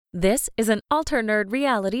This is an Alternerd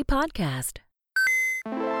reality podcast.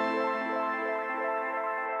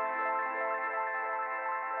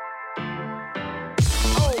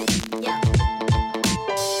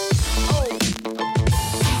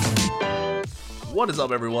 What is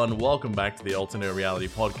up, everyone? Welcome back to the Alternate Reality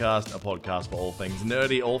Podcast, a podcast for all things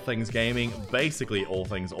nerdy, all things gaming, basically all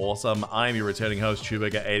things awesome. I'm your returning host,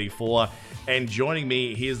 Chewbacca84, and joining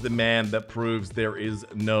me, here's the man that proves there is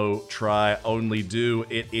no try, only do.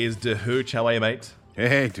 It is Dahooch. How are you, mate?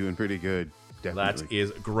 Hey, doing pretty good. Definitely. That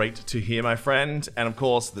is great to hear, my friend. And of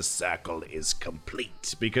course, the circle is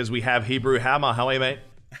complete because we have Hebrew Hammer. How are you, mate?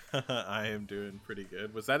 I am doing pretty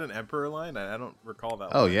good. Was that an Emperor line? I don't recall that.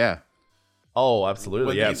 Oh, line. yeah. Oh,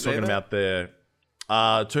 absolutely. Yeah, it's talking that?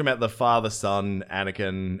 about the father-son,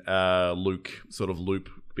 Anakin, Luke sort of loop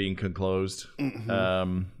being closed. Mm-hmm.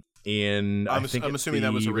 I'm assuming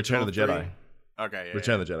that was a Return of the Jedi. Okay, yeah,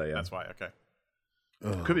 Return of the Jedi, yeah. That's why, okay.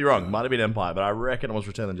 Could be wrong. Might have been Empire, but I reckon it was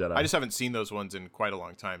Return of the Jedi. I just haven't seen those ones in quite a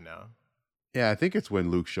long time now. Yeah, I think it's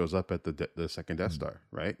when Luke shows up at the second Death Star,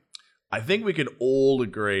 right? I think we can all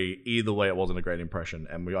agree either way it wasn't a great impression,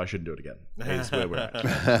 and I shouldn't do it again. Is where we're at.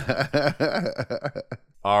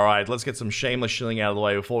 All right, let's get some shameless shilling out of the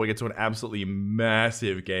way before we get to an absolutely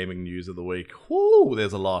massive gaming news of the week. Whoo,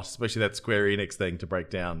 there's a lot, especially that Square Enix thing to break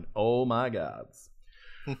down. Oh my gods.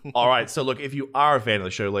 All right, so look, if you are a fan of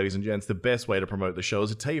the show, ladies and gents, the best way to promote the show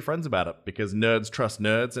is to tell your friends about it, because nerds trust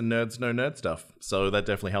nerds and nerds know nerd stuff. So that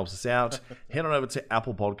definitely helps us out. Head on over to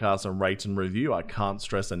Apple Podcasts and rate and review. I can't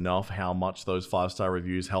stress enough how much those 5-star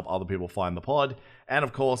reviews help other people find the pod. And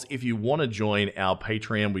of course, if you want to join our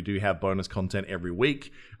Patreon, we do have bonus content every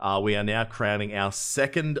week. We are now crowning our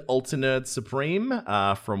second Alternerd Supreme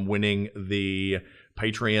from winning the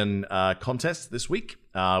Patreon contest this week,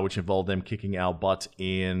 which involved them kicking our butt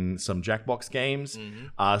in some Jackbox games.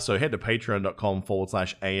 Mm-hmm. So head to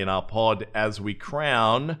patreon.com/ANR pod as we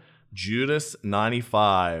crown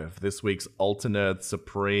Judas95, this week's Alternerd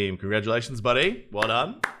Supreme. Congratulations, buddy. Well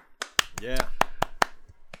done. Yeah.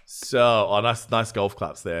 So, nice golf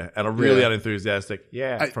claps there. And a really unenthusiastic,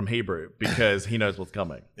 from Hebrew, because he knows what's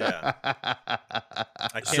coming. Yeah. I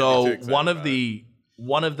can't So be too excited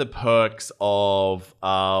one of the perks of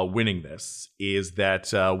winning this is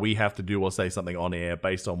that we have to do or say something on air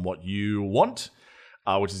based on what you want,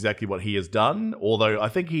 which is exactly what he has done. Although I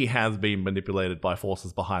think he has been manipulated by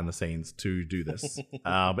forces behind the scenes to do this.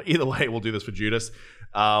 But either way, we'll do this for Judas.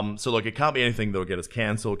 So look, it can't be anything that will get us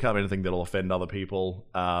cancelled. It can't be anything that will offend other people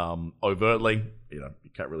overtly. You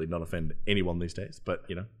can't really not offend anyone these days. But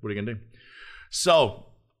what are you gonna do? So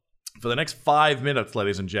for the next 5 minutes,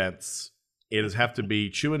 ladies and gents, it has have to be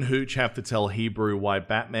Chew and Hooch have to tell Hebrew why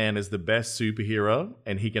Batman is the best superhero,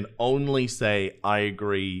 and he can only say, I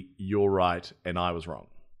agree, you're right, and I was wrong.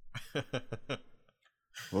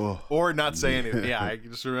 Or not say anything. Yeah, I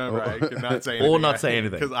just remember I could not say anything. Or not say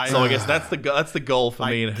anything. So I guess that's the goal for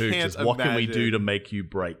me and Hooch is what can we do to make you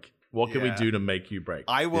break? What can we do to make you break?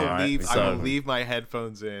 I will leave my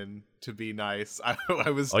headphones in to be nice. I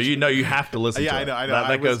was. Oh, you have to listen. Yeah, to it. I know.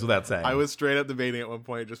 That goes without saying. I was straight up debating at one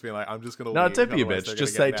point, just being like, "I'm just gonna." No, leave, don't be a bitch.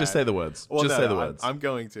 Just say the words. Well, say the words. I'm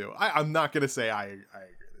going to. I'm not gonna say I agree.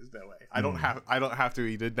 There's no way. I don't have to.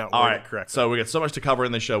 He did not All word right, it correctly. So we got so much to cover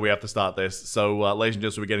in this show. We have to start this. So, ladies and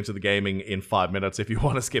gentlemen, we're getting to the gaming in 5 minutes. If you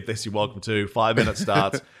want to skip this, you're welcome to. 5 minutes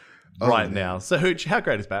starts right now. So, Hooch, how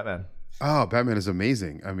great is Batman? Oh, Batman is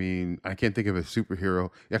amazing. I mean, I can't think of a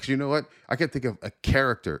superhero. Actually, you know what? I can't think of a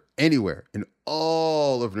character anywhere in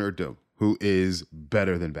all of nerddom who is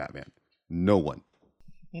better than Batman. No one.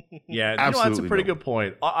 Yeah, that's a pretty good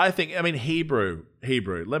point. I think, Hebrew.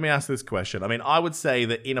 Let me ask this question. I would say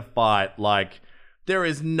that in a fight, there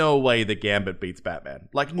is no way that Gambit beats Batman.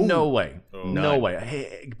 No way. No way.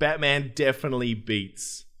 Hey, Batman definitely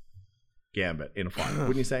beats Gambit in a fight.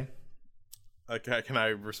 Wouldn't you say? Okay, can I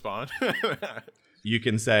respond? You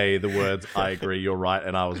can say the words, I agree, you're right,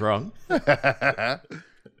 and I was wrong. That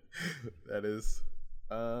is...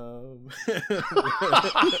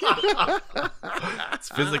 It's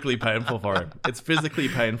physically painful for him. It's physically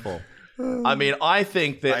painful. I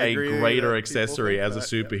think that a greater accessory as a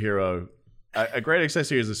superhero... A great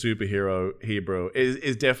accessory as a superhero, Hebrew,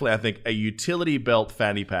 is definitely, I think, a utility belt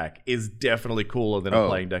fanny pack is definitely cooler than a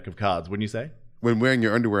playing deck of cards, wouldn't you say? When wearing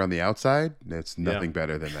your underwear on the outside, that's nothing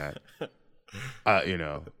better than that. I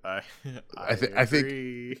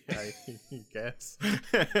think. I guess.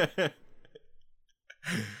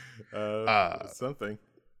 Something.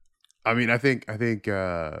 I think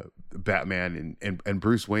Batman and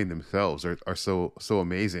Bruce Wayne themselves are so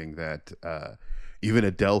amazing that even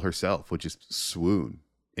Adele herself would just swoon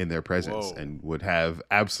in their presence and would have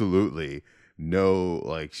absolutely no,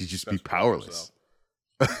 like she'd just be powerless.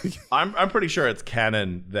 I'm pretty sure it's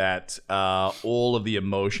canon that all of the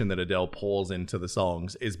emotion that Adele pours into the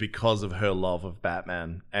songs is because of her love of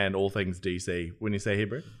Batman and all things DC. When you say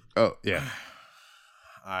Hebrew? Oh, yeah.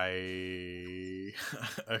 I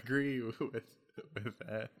agree with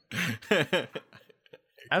that.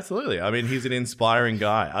 Absolutely. I mean, he's an inspiring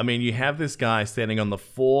guy. I mean, you have this guy standing on the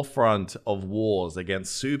forefront of wars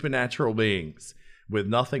against supernatural beings with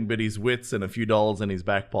nothing but his wits and a few dollars in his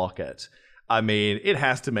back pocket. I mean, it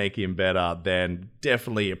has to make him better than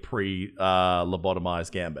definitely a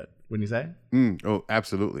pre-lobotomized Gambit. Wouldn't you say? Oh,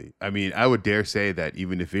 absolutely. I mean, I would dare say that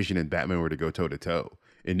even if Vision and Batman were to go toe-to-toe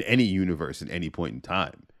in any universe at any point in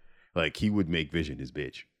time, like, he would make Vision his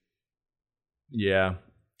bitch. Yeah.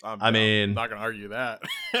 I'm not gonna argue that.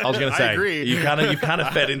 I was gonna say, I agree. You kind of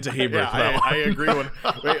fed into Hebrew. Yeah, for that one. I agree.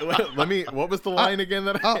 Wait, let me. What was the line again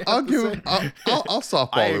that I'll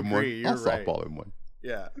softball him one. You're I'll right. softball him one.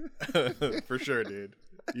 Yeah, for sure, dude.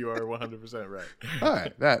 You are 100% right. All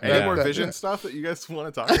right. Any more Vision stuff that you guys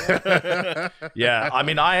want to talk about? Yeah, I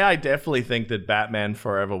mean, I definitely think that Batman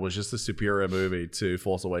Forever was just a superior movie to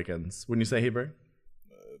Force Awakens. Wouldn't you say, Hebrew?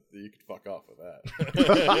 You could fuck off with that.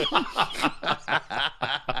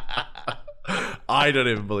 I don't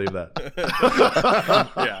even believe that.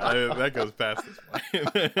 Yeah, that goes past this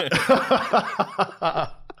point.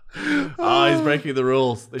 He's breaking the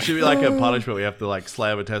rules. There should be like a punishment. We have to like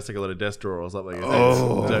slam a testicle in a desk drawer or something.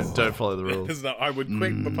 Don't follow the rules. I would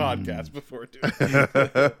quit the podcast before doing it.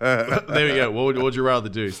 There we go. What would you rather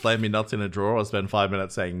do? Slam me nuts in a drawer or spend 5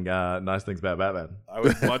 minutes saying nice things about Batman? I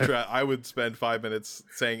would spend 5 minutes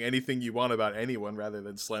saying anything you want about anyone rather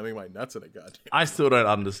than slamming my nuts in a goddamn. I still don't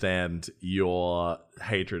understand your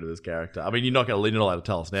hatred of this character. I mean, you're not allowed to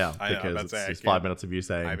tell us now because it's just 5 minutes of you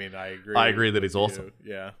saying. I mean, I agree. I agree that he's awesome.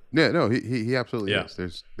 Yeah. Yeah, no, he absolutely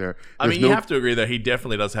is. I mean, you have to agree that he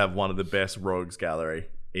definitely does have one of the best rogues gallery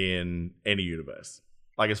in any universe.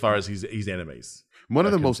 Like, as far as his enemies. One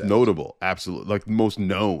of the most notable, absolutely. Like, most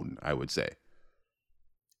known, I would say.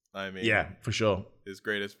 I mean, yeah, for sure. His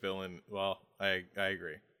greatest villain. Well, I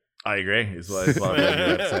agree. I agree. Is what I'm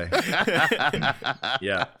about to say.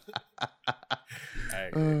 Yeah. I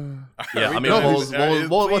agree. Yeah, I mean,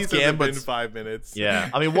 what's Gambit's in 5 minutes? Yeah,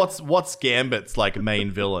 I mean, what's Gambit's like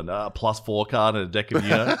main villain? +4 card and a deck of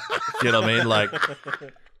Uno. You know what I mean? Like,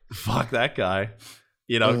 fuck that guy.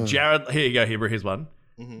 You know, Jared. Here you go, Hebrew. Here's one.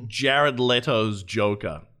 Mm-hmm. Jared Leto's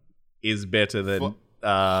Joker is better than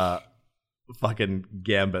fucking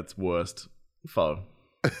Gambit's worst foe.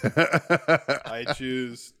 I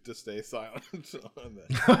choose to stay silent on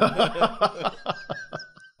that.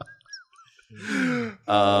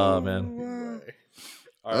 Oh man!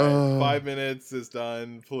 All right, 5 minutes is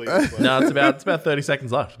done. Please. No, it's about 30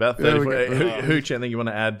 seconds left. About 30. Hooch, anything you want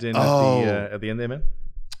to add in at the end there, man?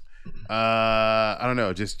 I don't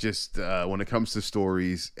know. Just when it comes to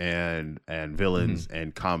stories and villains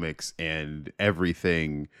and comics and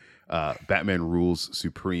everything, Batman rules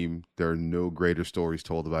supreme. There are no greater stories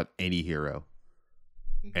told about any hero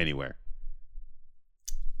anywhere.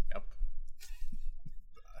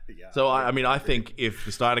 Yeah, so I mean, I think if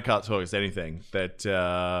the Snyder Cut taught us anything, that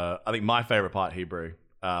I think my favorite part, Hebrew,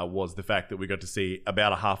 was the fact that we got to see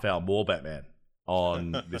about a half hour more Batman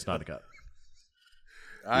on the Snyder Cut.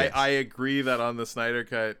 I agree that on the Snyder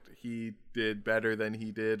Cut he did better than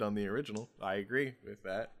he did on the original. I agree with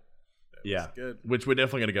that. Yeah, good. Which we're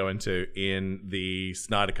definitely going to go into in the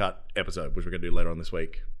Snyder Cut episode, which we're going to do later on this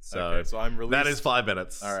week. So I'm released. That is 5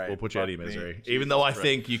 minutes. All right, we'll put you out of your misery. Jesus Even though I Christ.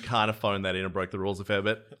 think you kind of phoned that in and broke the rules a fair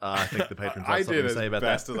bit. I think the patrons have I something did to say about as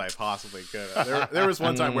best that. as I possibly could. There was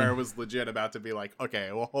one time where I was legit about to be like,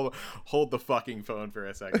 okay, well, hold the fucking phone for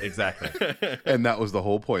a second. Exactly. And that was the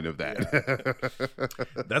whole point of that.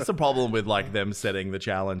 Yeah. That's the problem with like them setting the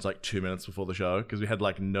challenge like 2 minutes before the show, because we had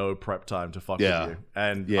like no prep time to fuck with you.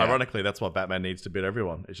 And ironically, that's what Batman needs to beat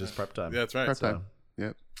everyone. It's just prep time. Yeah, that's right. Prep time.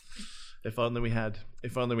 Yep. If only we had.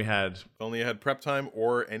 If only we had. If only you had prep time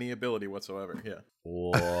or any ability whatsoever. Yeah.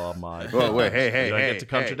 Oh my god. Oh wait, hey, You don't get to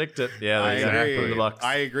contradict it. Yeah, I there you go. agree. Put it in the box.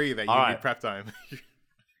 I agree that you All need right. prep time.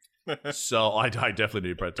 So I definitely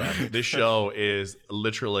need prep time. This show is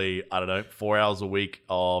literally, 4 hours a week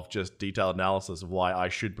of just detailed analysis of why I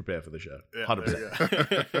should prepare for the show. Yeah,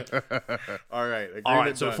 100%. All right. All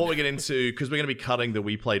right, so done. before we get into, because we're going to be cutting the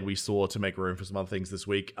We Played, We Saw to make room for some other things this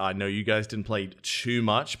week. I know you guys didn't play too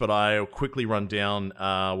much, but I'll quickly run down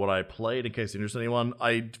what I played in case it interests anyone.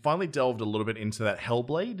 I finally delved a little bit into that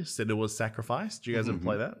Hellblade, Senua's Sacrifice. Do you guys ever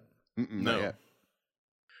play that? No.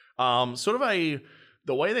 Sort of a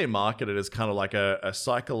the way they market it is kind of like a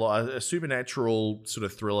supernatural sort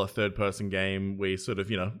of thriller third-person game where you're sort of,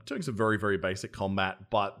 doing some very, very basic combat,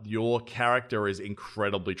 but your character is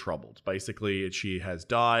incredibly troubled. Basically, she has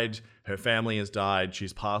died, her family has died,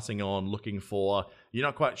 she's passing on, looking for, you're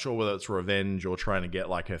not quite sure whether it's revenge or trying to get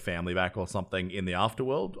like her family back or something in the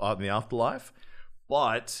afterworld, in the afterlife.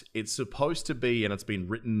 But it's supposed to be, and it's been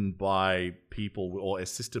written by people or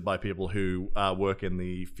assisted by people who work in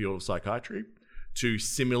the field of psychiatry, to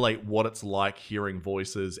simulate what it's like hearing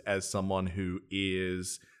voices as someone who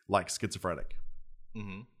is like schizophrenic.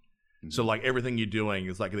 So like everything you're doing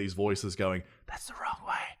is like these voices going, that's the wrong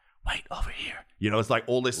way, wait, over here. It's like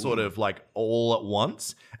all this sort of like all at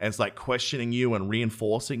once, and it's like questioning you and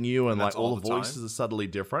reinforcing you, and like all the voices are subtly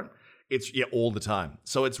different. It's all the time.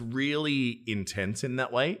 So it's really intense in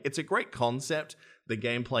that way. It's a great concept. The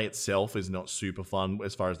gameplay itself is not super fun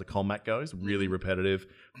as far as the combat goes, really repetitive,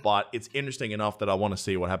 but it's interesting enough that I want to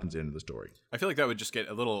see what happens into the story. I feel like that would just get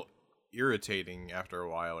a little irritating after a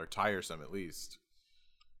while, or tiresome at least.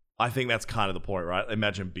 I think that's kind of the point, right?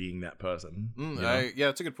 Imagine being that person. Yeah,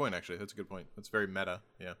 that's a good point, actually. That's a good point. That's very meta,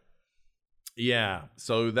 yeah. Yeah,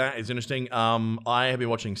 so that is interesting. I have been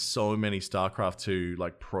watching so many StarCraft 2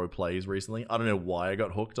 like pro plays recently. I don't know why I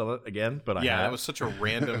got hooked on it again, but I have. That was such a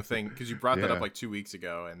random thing because you brought that up like 2 weeks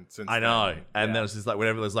ago, and since I know, and then it's just like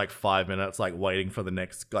whenever there's like 5 minutes, like waiting for the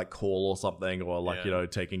next like call or something, or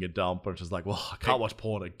like taking a dump, or just like, well, I can't watch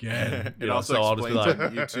porn again. It also explains on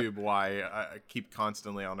YouTube why I keep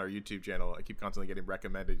constantly on our YouTube channel. I keep constantly getting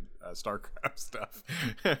recommended StarCraft stuff.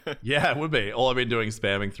 Yeah, it would be. All I've been doing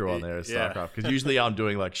spamming through on there is StarCraft. Because usually I'm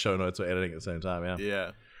doing like show notes or editing at the same time.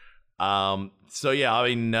 So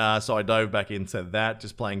I dove back into that,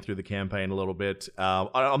 just playing through the campaign a little bit.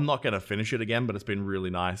 I'm not going to finish it again, but it's been really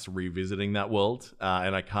nice revisiting that world,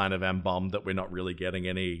 and I kind of am bummed that we're not really getting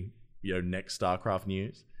any next StarCraft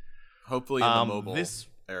news. Hopefully in the mobile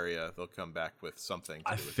area they'll come back with something.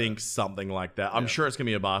 I think something like that. I'm sure it's going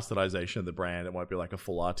to be a bastardization of the brand. It won't be like a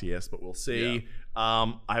full RTS, but we'll see.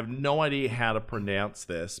 I have no idea how to pronounce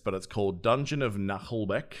this, but it's called Dungeon of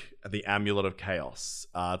Nachulbeck, the Amulet of Chaos.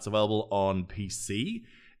 It's available on PC.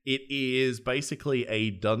 It is basically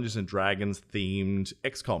a Dungeons and Dragons themed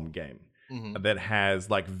XCOM game. That has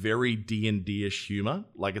like very D&D-ish humor.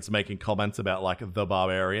 Like it's making comments about like the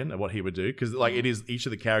barbarian and what he would do. Because like it is, each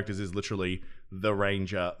of the characters is literally the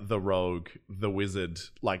ranger, the rogue, the wizard.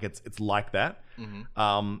 Like it's like that.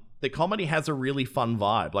 The comedy has a really fun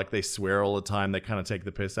vibe. Like they swear all the time. They kind of take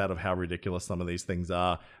the piss out of how ridiculous some of these things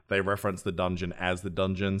are. They reference the dungeon as the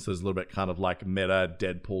dungeon. So there's a little bit kind of like meta,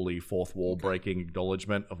 Deadpool-y, fourth wall breaking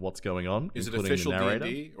acknowledgement of what's going on. Is it official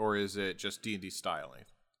D&D or is it just D&D styling?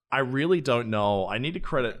 I really don't know. I need to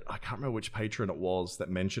credit, I can't remember which patron it was that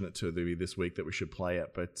mentioned it to me this week that we should play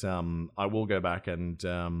it, but I will go back and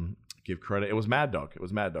give credit. It was Mad Dog. It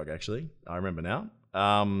was Mad Dog, actually. I remember now.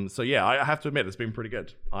 So yeah, I have to admit, it's been pretty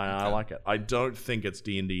good. I like it. I don't think it's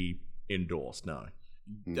D&D endorsed, no.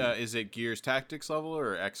 Is it Gears Tactics level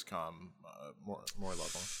or XCOM more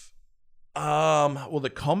level? Well, the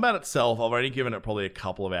combat itself, I've only given it probably a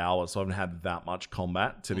couple of hours, so I haven't had that much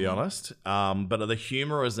combat, to be honest. But the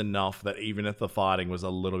humor is enough that even if the fighting was a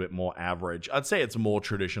little bit more average, I'd say it's more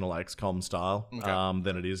traditional XCOM style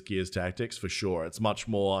than it is Gears Tactics, for sure. It's much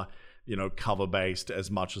more, cover-based as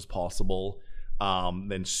much as possible.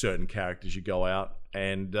 Then certain characters you go out,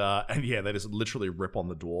 and yeah, they just literally rip on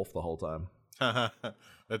the dwarf the whole time.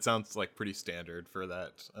 That sounds like pretty standard for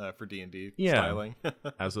that, for D&D styling.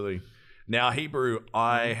 Absolutely. Now, Hebrew,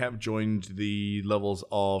 I have joined the levels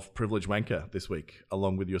of Privilege Wanker this week,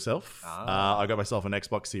 along with yourself. I got myself an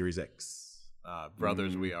Xbox Series X.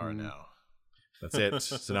 Brothers we are now. That's it.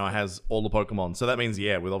 So now it has all the Pokemon. So that means,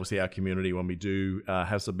 with obviously our community, when we do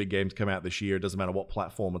have some big games come out this year, it doesn't matter what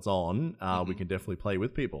platform it's on, we can definitely play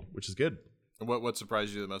with people, which is good. What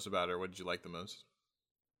surprised you the most about it, or what did you like the most?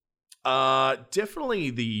 Definitely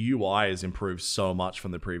the UI has improved so much from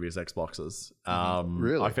the previous Xboxes.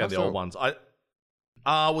 Really? I found the old ones.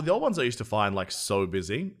 Well, the old ones I used to find like so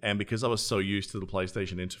busy, and because I was so used to the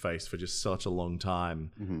PlayStation interface for just such a long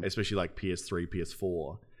time, especially like PS3,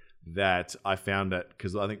 PS4, that I found that,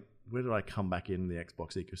 because I think, where did I come back in the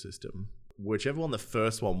Xbox ecosystem? Whichever one the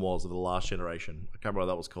first one was of the last generation. I can't remember what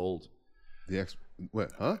that was called. The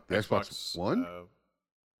Xbox One?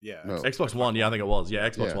 Xbox One, I think it was.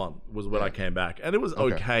 Xbox One was when I came back. And it was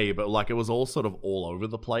okay, but like it was all sort of all over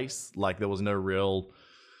the place. Like there was no real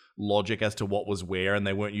logic as to what was where, and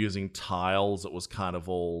they weren't using tiles. It was kind of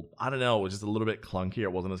all, I don't know, it was just a little bit clunkier.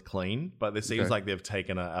 It wasn't as clean. But it seems like they've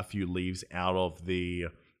taken a few leaves out of the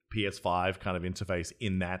PS5 kind of interface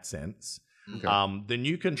in that sense. Okay. The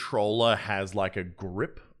new controller has like a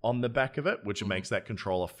grip on the back of it, which makes that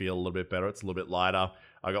controller feel a little bit better. It's a little bit lighter.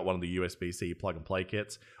 I got one of the USB-C plug-and-play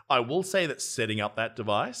kits. I will say that setting up that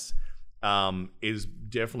device is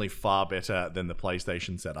definitely far better than the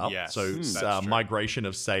PlayStation setup. Yes, So that's true. migration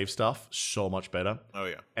of save stuff, so much better. Oh,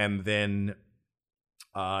 yeah. And then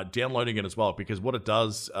downloading it as well, because what it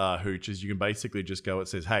does, Hooch, is you can basically just go, it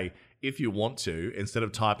says, hey, if you want to, instead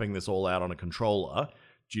of typing this all out on a controller,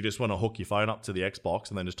 do you just want to hook your phone up to the Xbox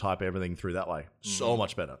and then just type everything through that way? So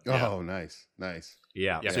much better. Oh, nice.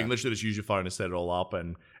 Yeah. So you can literally just use your phone to set it all up,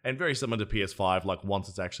 and very similar to PS5, like once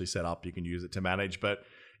it's actually set up, you can use it to manage. But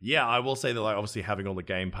yeah, I will say that like obviously having all the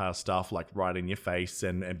Game Pass stuff like right in your face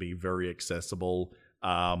and be very accessible,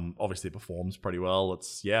 obviously it performs pretty well.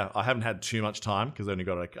 I haven't had too much time because I only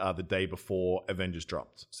got it the day before Avengers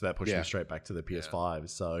dropped. So that pushed me straight back to the PS5.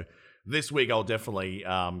 So this week I'll definitely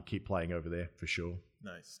keep playing over there for sure.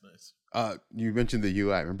 Nice. You mentioned the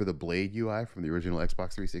UI. Remember the Blade UI from the original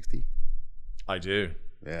Xbox 360? I do.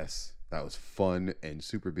 Yes. That was fun and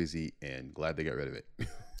super busy, and glad they got rid of it. I was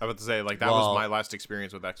about to say, like, that was my last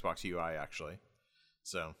experience with Xbox UI, actually.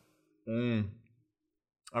 So. I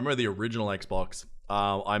remember the original Xbox.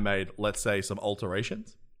 I made, let's say, some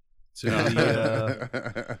alterations to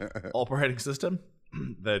the operating system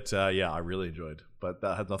that, I really enjoyed. But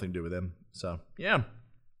that had nothing to do with them. So, yeah.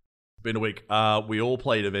 Been a week. We all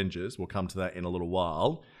played Avengers. We'll come to that in a little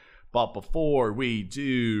while. But before we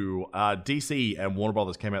do, DC and Warner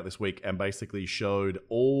Brothers came out this week and basically showed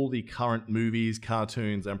all the current movies,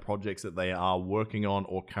 cartoons, and projects that they are working on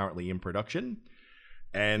or currently in production.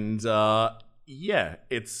 And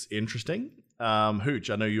it's interesting. Hooch,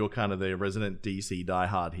 I know you're kind of the resident DC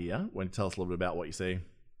diehard here. Why don't you tell us a little bit about what you see?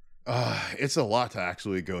 It's a lot to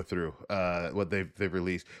actually go through. What they've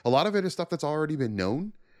released. A lot of it is stuff that's already been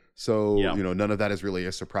known. So, none of that is really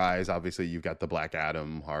a surprise. Obviously, you've got the Black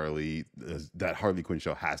Adam, Harley. That Harley Quinn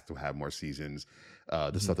show has to have more seasons.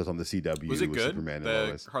 The stuff that's on the CW. Was it with good? Superman and The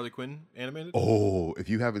Lois. Harley Quinn animated? Oh, if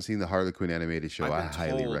you haven't seen the Harley Quinn animated show, I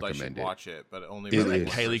highly recommend I should it. watch it, but only It Like is.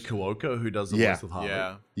 Kaylee Cuoco, who does the voice of Harley.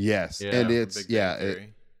 Yeah. Yes, Yeah. and Big it's Bang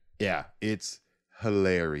Theory. it's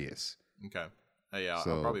hilarious. Okay. I'll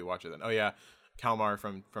So- probably watch it then. Oh yeah, Kalmar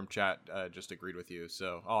from chat just agreed with you,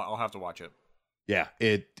 so I'll have to watch it. Yeah,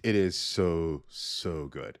 it is so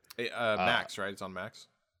good. Max, right? It's on Max.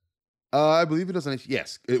 I believe it is on.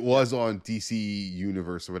 Yes, it was on DC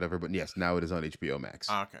Universe or whatever, but yes, now it is on HBO Max.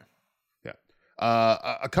 Okay. Yeah.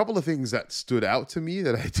 A couple of things that stood out to me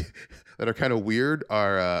that that are kind of weird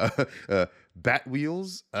are bat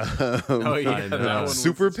wheels. That one was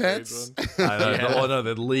Super a strange Pets. one. I know. Oh no,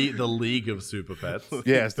 the League of Super Pets.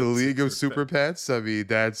 Yes, the League of Super Pets. I mean,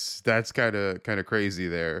 that's kind of crazy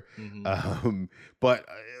there. But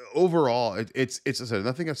overall, it's I said,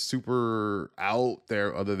 nothing that's super out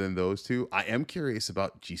there other than those two. I am curious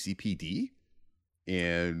about GCPD.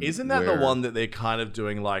 And Isn't that the one that they're kind of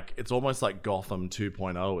doing like, it's almost like Gotham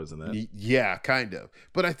 2.0, isn't it? Yeah, kind of.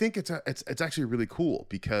 But I think it's actually really cool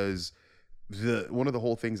because one of the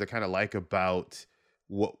whole things I kind of like about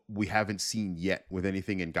what we haven't seen yet with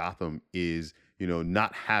anything in Gotham is,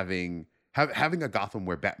 not having a Gotham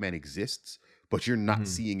where Batman exists, but you're not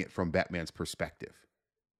seeing it from Batman's perspective.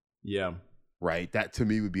 Yeah. Right? That to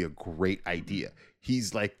me would be a great idea.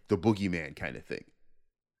 He's like the boogeyman kind of thing.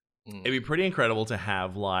 It'd be pretty incredible to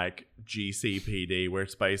have like GCPD where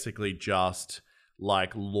it's basically just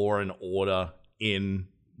like law and order in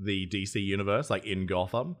the DC universe, like in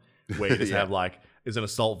Gotham, where you just have like, is an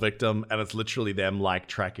assault victim and it's literally them like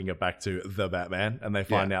tracking it back to the Batman and they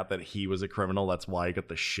find out that he was a criminal. That's why he got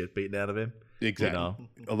the shit beaten out of him. Exactly.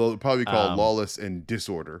 Although it'd probably be called Lawless and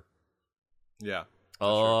Disorder. Yeah.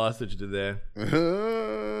 Oh, that's what you did there.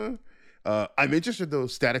 I'm interested though.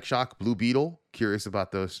 Static Shock, Blue Beetle. Curious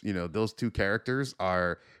about those. Those two characters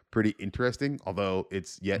are pretty interesting. Although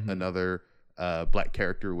it's yet another black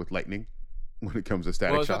character with lightning when it comes to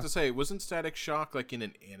Static Shock. Well, I was about to say, wasn't Static Shock like in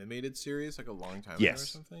an animated series like a long time ago or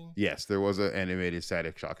something? Yes, there was an animated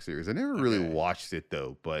Static Shock series. I never really watched it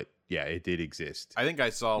though, but yeah, it did exist. I think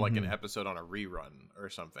I saw like an episode on a rerun or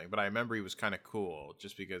something, but I remember he was kind of cool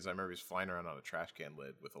just because I remember he was flying around on a trash can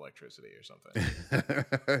lid with electricity or something.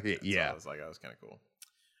 Yeah. So I was like, that was kind of cool.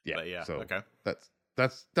 Yeah. But yeah. So Okay. That's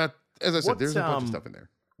as I said, there's a bunch of stuff in there.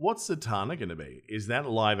 What's Zatanna going to be? Is that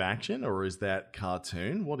live action or is that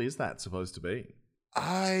cartoon? What is that supposed to be?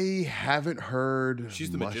 I haven't heard She's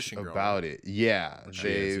the much magician girl, about it. Yeah, She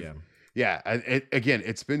is, yeah. Yeah, again,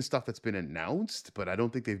 it's been stuff that's been announced, but I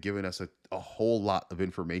don't think they've given us a whole lot of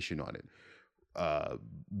information on it.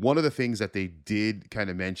 One of the things that they did kind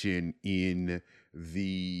of mention in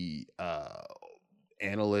the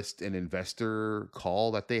analyst and investor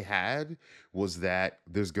call that they had was that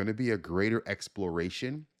there's going to be a greater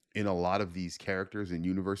exploration in a lot of these characters and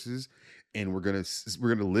universes, and we're going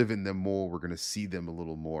to live in them more. We're going to see them a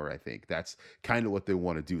little more. I think that's kind of what they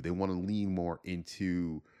want to do. They want to lean more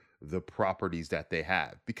into the properties that they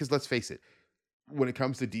have, because let's face it, when it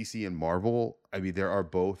comes to DC and Marvel, I mean, there are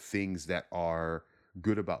both things that are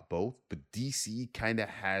good about both, but DC kind of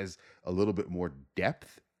has a little bit more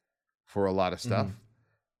depth for a lot of stuff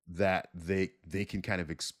that they can kind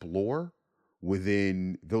of explore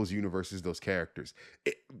within those universes, those characters.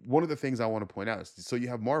 One of the things I want to point out is, so you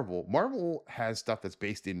have Marvel. Marvel has stuff that's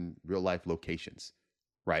based in real life locations,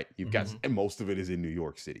 right? You've got, and most of it is in New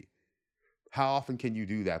York City. How often can you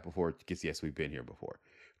do that before it gets, yes, we've been here before?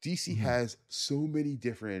 DC has so many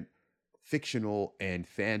different fictional and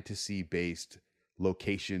fantasy based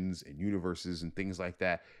locations and universes and things like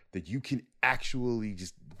that, that you can actually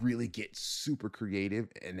just really get super creative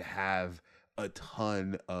and have a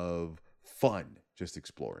ton of fun just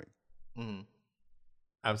exploring.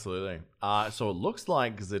 Absolutely. So it looks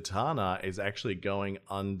like Zatanna is actually going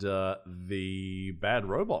under the Bad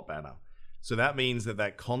Robot banner. So that means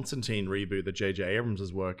that Constantine reboot that J.J. Abrams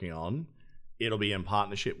is working on, it'll be in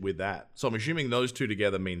partnership with that. So I'm assuming those two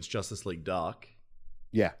together means Justice League Dark.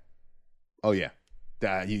 Yeah. Oh, yeah.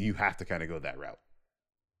 You have to kind of go that route.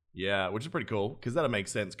 Yeah, which is pretty cool, because that'll make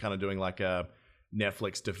sense, kind of doing like a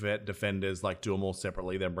Netflix Defenders, like do them all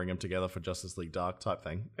separately, then bring them together for Justice League Dark type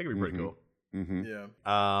thing. That could be pretty cool. Yeah.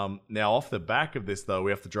 Now, off the back of this, though, we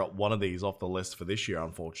have to drop one of these off the list for this year,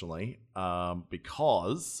 unfortunately,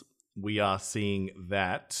 because we are seeing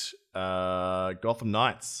that Gotham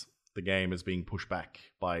Knights, the game, is being pushed back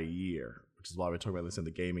by a year, which is why we're talking about this in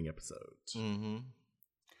the gaming episode.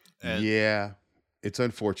 Yeah, it's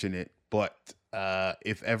unfortunate, but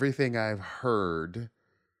if everything I've heard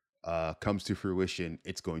comes to fruition,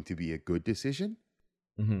 it's going to be a good decision.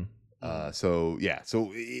 So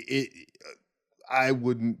I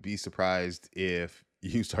wouldn't be surprised if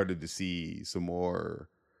you started to see some more,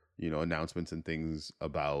 announcements and things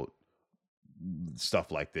about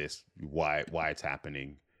stuff like this, why it's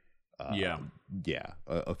happening.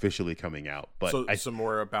 Officially coming out. But so some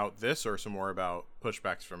more about this, or some more about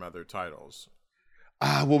pushbacks from other titles?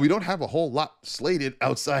 Well, we don't have a whole lot slated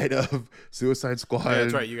outside of Suicide Squad. Yeah,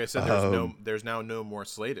 that's right. You guys said there's now no more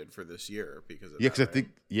slated for this year because of that,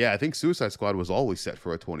 because I think Suicide Squad was always set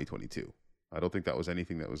for a 2022. I don't think that was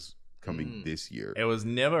anything that was coming this year. It was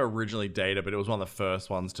never originally dated, but it was one of the first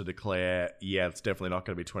ones to declare, it's definitely not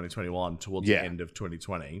going to be 2021 towards the end of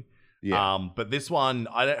 2020. But this one,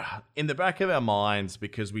 in the back of our minds,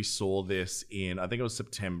 because we saw this in, I think it was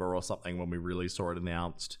September or something when we really saw it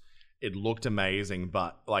announced. It looked amazing,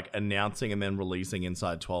 but like announcing and then releasing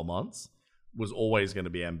inside 12 months was always going to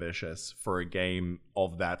be ambitious for a game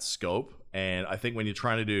of that scope. And I think when you're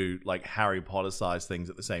trying to do like Harry Potter size things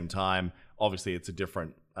at the same time, obviously it's a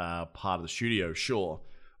different part of the studio, sure.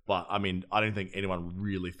 But I mean, I don't think anyone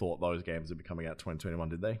really thought those games would be coming out 2021,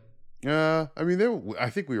 did they? I mean, I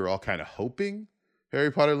think we were all kind of hoping Harry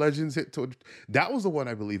Potter Legends that was the one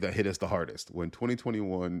I believe that hit us the hardest when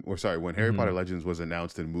when Harry Potter Legends was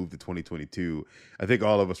announced and moved to 2022. I think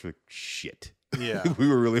all of us were shit. Yeah, we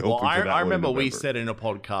were really hoping for that. I remember we said in a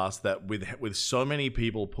podcast that with so many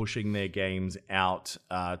people pushing their games out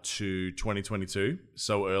to 2022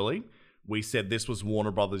 so early, we said this was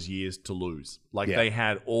Warner Brothers' years to lose. They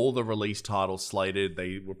had all the release titles slated.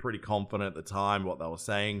 They were pretty confident at the time what they were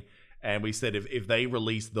saying. And we said if they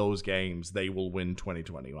release those games, they will win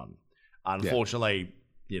 2021. Unfortunately,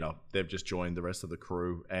 they've just joined the rest of the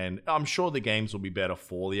crew. And I'm sure the games will be better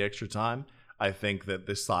for the extra time. I think that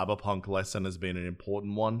this Cyberpunk lesson has been an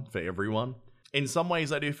important one for everyone. In some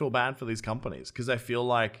ways, I do feel bad for these companies because I feel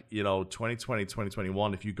like, 2020,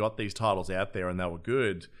 2021, if you got these titles out there and they were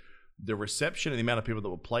good, the reception and the amount of people that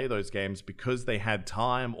would play those games because they had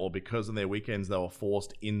time or because on their weekends they were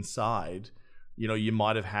forced inside, you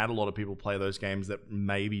might have had a lot of people play those games that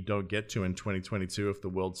maybe don't get to in 2022 if the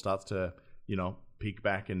world starts to, peak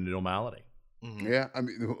back into normality. Yeah, I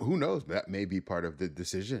mean, who knows? That may be part of the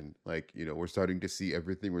decision. We're starting to see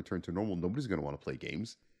everything return to normal. Nobody's going to want to play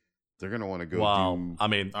games. They're going to want to go I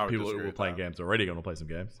mean, people who were playing games are already going to play some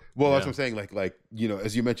games. Well, that's what I'm saying.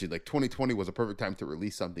 As you mentioned, 2020 was a perfect time to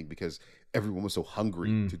release something because everyone was so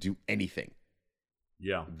hungry to do anything.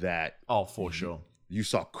 Yeah. For sure. You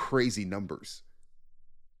saw crazy numbers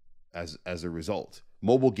as a result.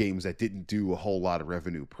 Mobile games that didn't do a whole lot of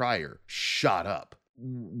revenue prior shot up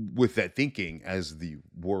with that thinking as the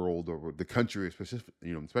world or the country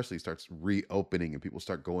especially starts reopening and people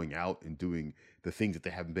start going out and doing the things that they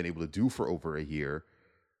haven't been able to do for over a year.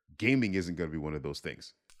 gaming isn't going to be one of those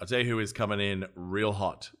things. I'll tell you who is coming in real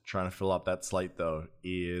hot, trying to fill up that slate, though,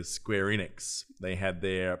 is Square Enix. They had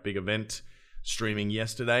their big event streaming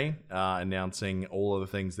yesterday, announcing all of the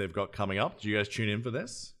things they've got coming up. Did you guys tune in for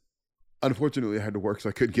this? Unfortunately, I had to work, so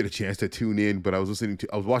I couldn't get a chance to tune in, but I was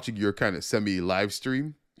watching your kind of semi-live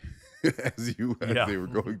stream as they were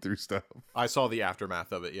going through stuff. I saw the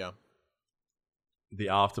aftermath of it, yeah. The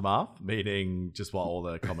aftermath, meaning just what all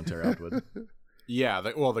the commentary afterward. Yeah,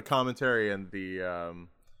 the commentary and the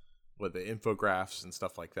infographics and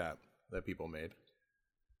stuff like that people made.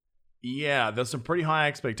 Yeah, there's some pretty high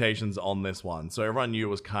expectations on this one. So everyone knew it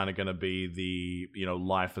was kind of going to be the,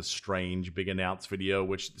 Life is Strange big announce video,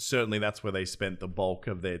 which certainly that's where they spent the bulk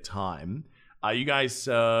of their time. Are you guys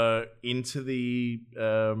into the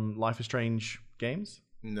Life is Strange games?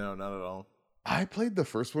 No, not at all. I played the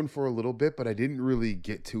first one for a little bit, but I didn't really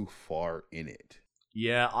get too far in it.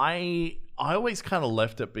 Yeah, I always kind of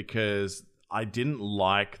left it because I didn't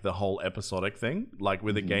like the whole episodic thing. Like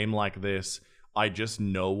with a game like this, I just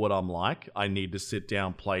know what I'm like. I need to sit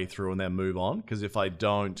down, play through, and then move on. Because if I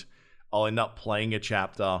don't, I'll end up playing a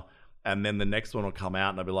chapter, and then the next one will come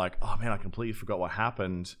out, and I'll be like, oh man, I completely forgot what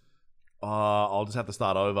happened. I'll just have to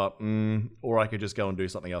start over. Or I could just go and do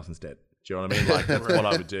something else instead. Do you know what I mean? Like, that's what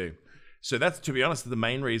I would do. So that's, to be honest, the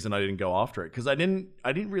main reason I didn't go after it. Because I didn't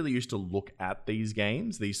really used to look at these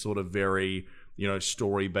games, these sort of very,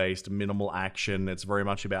 story-based, minimal action. It's very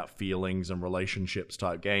much about feelings and relationships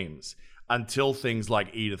type games. Until things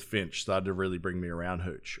like Edith Finch started to really bring me around,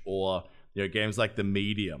 Hooch, or games like The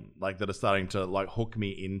Medium, like that are starting to like hook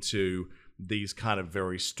me into these kind of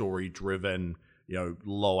very story-driven,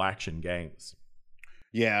 low action games.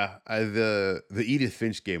 Yeah, the Edith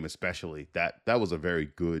Finch game especially, that was a very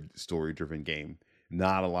good story-driven game.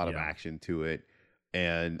 Not a lot of action to it,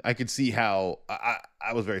 and I could see how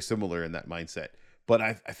I was very similar in that mindset. But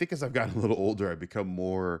I think as I've gotten a little older, I've become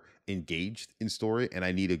more engaged in story, and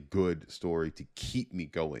I need a good story to keep me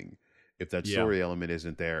going. If that story element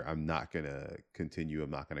isn't there, I'm not going to continue.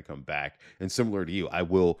 I'm not going to come back. And similar to you, I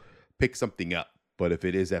will pick something up. But if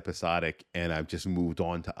it is episodic and I've just moved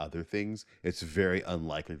on to other things, it's very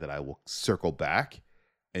unlikely that I will circle back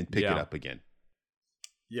and pick it up again.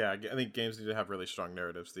 Yeah, I think games need to have really strong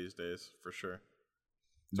narratives these days, for sure.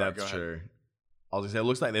 That's true. I was going to say, it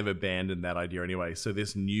looks like they've abandoned that idea anyway. So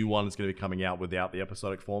this new one is going to be coming out without the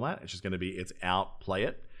episodic format. It's just going to be, it's out, play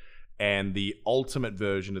it. And the ultimate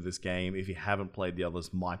version of this game, if you haven't played the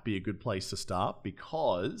others, might be a good place to start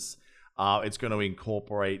because it's going to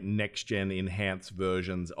incorporate next-gen enhanced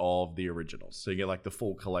versions of the originals. So you get like the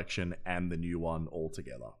full collection and the new one all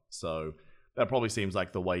together. So that probably seems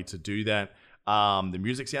like the way to do that. The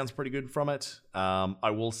music sounds pretty good from it.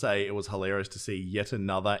 I will say it was hilarious to see yet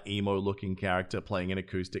another emo-looking character playing an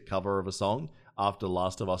acoustic cover of a song after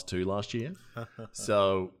Last of Us 2 last year.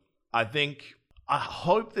 So I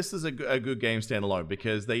hope this is a good game standalone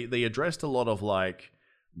because they addressed a lot of like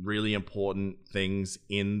really important things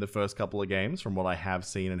in the first couple of games from what I have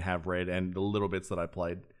seen and have read and the little bits that I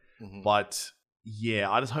played. But yeah,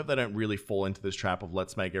 I just hope they don't really fall into this trap of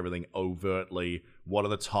let's make everything overtly what are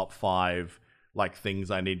the top 5 like things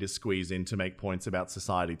I need to squeeze in to make points about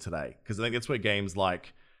society today. Because I think that's where games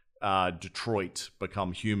like Detroit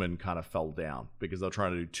Become Human kind of fell down because they're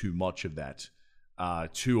trying to do too much of that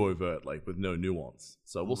too overtly with no nuance.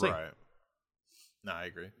 So we'll see. Right. No, I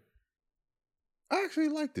agree. I actually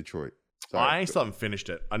like Detroit. I still haven't finished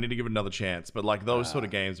it. I need to give it another chance. But like those sort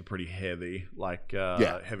of games are pretty heavy, like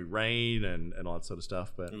Heavy Rain and all that sort of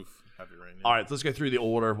stuff. But Heavy Rain. Yeah. All right, so let's go through the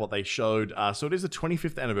order of what they showed. So it is the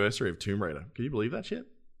 25th anniversary of Tomb Raider. Can you believe that shit?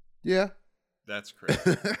 Yeah. That's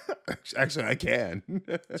crazy. Actually, I can.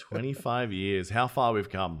 25 years. How far we've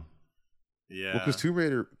come. Yeah. Well, because Tomb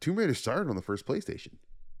Raider started on the first PlayStation.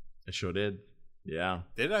 It sure did. Yeah.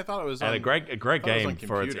 Did it? I thought it was and a great game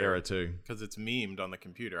for its era too. Because it's memed on the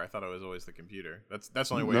computer. I thought it was always the computer. That's the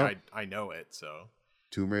only way I know it. So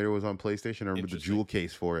Tomb Raider was on PlayStation. I remember the jewel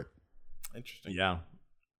case for it. Interesting. Yeah.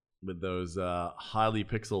 With those highly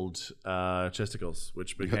pixeled chesticles,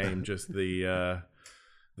 which became just the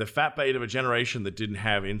fat bait of a generation that didn't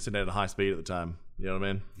have internet at high speed at the time. You know what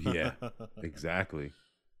I mean? Yeah, exactly.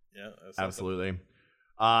 Yeah, absolutely.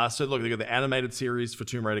 So look, they've got the animated series for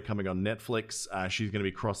Tomb Raider coming on Netflix. She's going to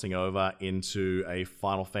be crossing over into a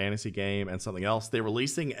Final Fantasy game and something else. They're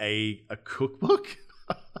releasing a cookbook.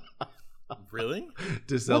 Really?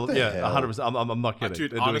 To sell, yeah, 100%. I'm not kidding.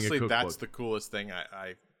 Dude, honestly, that's the coolest thing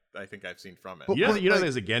I think I've seen from it. But, you know,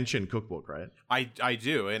 there's a Genshin cookbook, right? I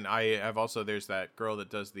do, and I have also. There's that girl that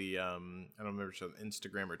does the I don't remember if it's on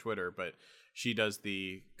Instagram or Twitter, but she does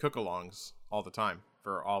the cook-alongs all the time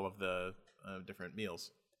for all of the different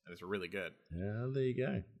meals. and it's really good. Yeah, there you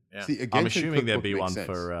go. Yeah. See, a I'm Genshin assuming there'd be cookbook one makes sense.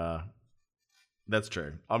 for. That's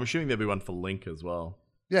true. I'm assuming there'd be one for Link as well.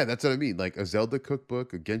 Yeah, that's what I mean. Like a Zelda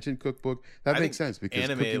cookbook, a Genshin cookbook. That I makes think sense because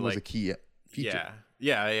anime, cooking was a like- key feature.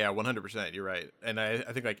 Yeah, 100%. You're right, and I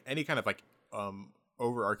think like any kind of like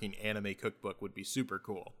overarching anime cookbook would be super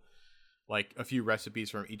cool. Like a few recipes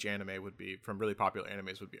from each anime would be from really popular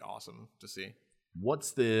animes would be awesome to see.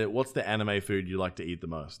 What's the anime food you like to eat the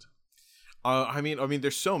most? I mean,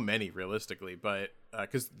 there's so many realistically, but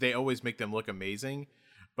because they always make them look amazing.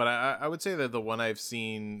 But I would say that the one I've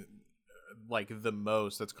seen like the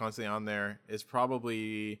most that's constantly on there is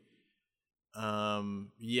probably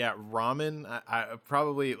ramen. I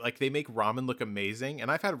probably like they make ramen look amazing, and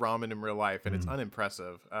I've had ramen in real life and it's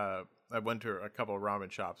unimpressive. I went to a couple of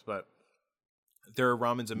ramen shops, but their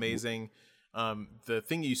ramen's amazing. The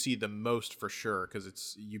thing you see the most for sure, because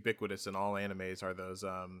it's ubiquitous in all animes, are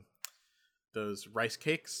those rice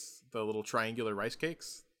cakes, the little triangular rice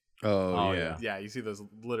cakes. Oh yeah. Yeah, you see those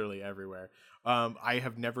literally everywhere. I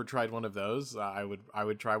have never tried one of those. I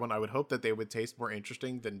would try one. I would hope that they would taste more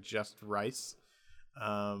interesting than just rice.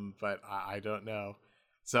 But I don't know.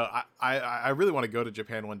 So I really want to go to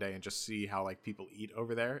Japan one day and just see how like people eat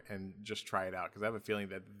over there and just try it out, because I have a feeling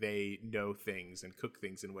that they know things and cook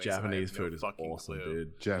things in ways Japanese that I have food is fucking awesome, clue.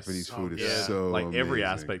 dude. Japanese food is yeah. so Like every amazing.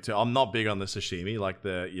 aspect too. I'm not big on the sashimi, like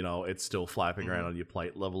it's still flapping around on your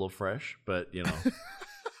plate level of fresh, but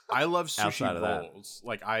I love sushi Outside of that. rolls.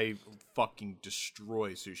 Like I fucking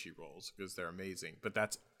destroy sushi rolls because they're amazing. But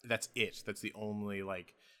that's it. That's the only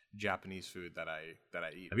like Japanese food that I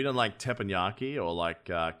eat. have you done like teppanyaki or like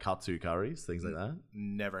katsu curries, things like that?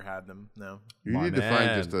 Never had them. No. You My need to find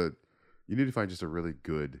man. just a really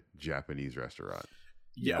good Japanese restaurant.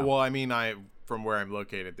 Yeah. Well, I mean, from where I'm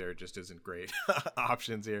located, there just isn't great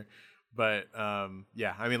options here. But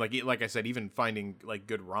yeah, I mean, like I said, even finding like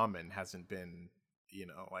good ramen hasn't been,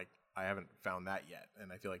 like I haven't found that yet,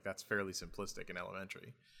 and I feel like that's fairly simplistic and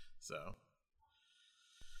elementary. So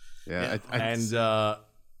Yeah, And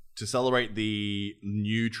to celebrate the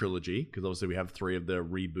new trilogy, because obviously we have 3 of the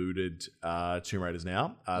rebooted Tomb Raiders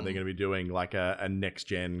now, they're going to be doing like a next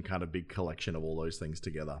gen kind of big collection of all those things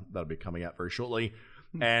together. That'll be coming out very shortly.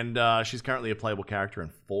 And she's currently a playable character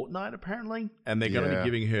in Fortnite, apparently, and they're going to be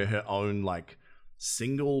giving her own like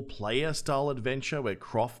single player style adventure where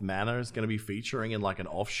Croft Manor is going to be featuring in like an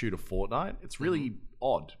offshoot of Fortnite. It's really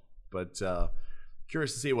odd, but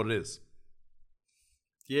curious to see what it is.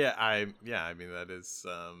 yeah, I mean that is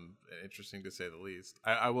interesting to say the least.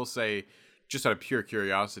 I will say, just out of pure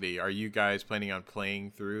curiosity, are you guys planning on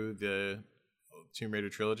playing through the Tomb Raider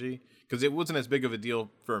trilogy? Because it wasn't as big of a deal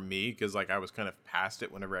for me, because like I was kind of past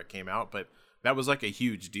it whenever it came out, but that was like a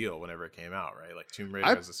huge deal whenever it came out, right? Like Tomb Raider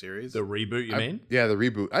as a series. The reboot, you mean? Yeah, the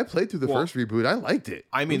reboot. I played through the first reboot. I liked it.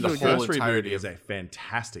 I mean, It was the really whole good. First reboot entirety is of a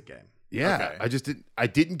fantastic game. Yeah, Okay. I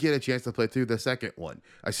didn't get a chance to play through the second one.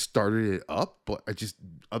 I started it up, but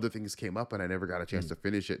other things came up and I never got a chance to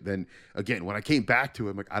finish it. Then again, when I came back to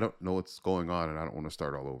it, I'm like, I don't know what's going on and I don't want to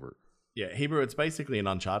start all over. Yeah, Hebrew, it's basically an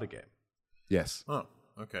Uncharted game. Yes. Oh,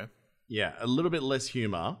 okay. Yeah, a little bit less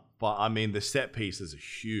humor, but I mean the set pieces are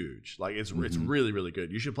huge. Like it's really, really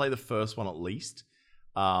good. You should play the first one at least.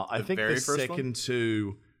 I think very the first second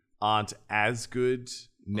two aren't as good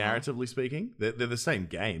narratively speaking. They're the same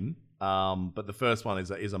game, but the first one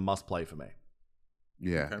is a must play for me.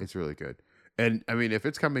 Yeah, Okay. it's really good. And I mean, if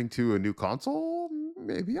it's coming to a new console,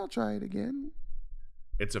 maybe I'll try it again.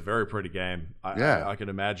 It's a very pretty game. I can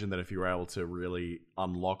imagine that if you were able to really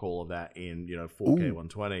unlock all of that in 4K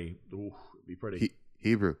 120, it'd be pretty.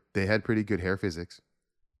 Hebrew, they had pretty good hair physics.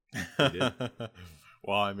 did.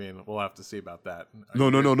 Well, I mean, we'll have to see about that.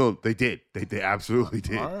 No. They did. They absolutely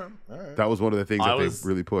did. All right. That was one of the things I that was- they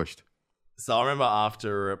really pushed. So I remember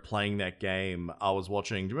after playing that game, I was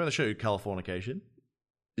watching. Do you remember the show Californication?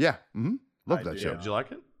 Yeah. Love I that do. show. Did you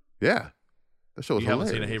like it? Yeah. That show was You haven't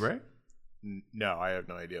hilarious. seen it, Hebrew? No, I have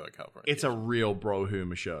no idea what California. It's a real bro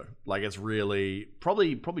humor show. Like it's really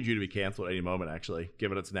probably due to be canceled at any moment, actually,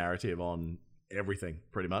 given its narrative on everything,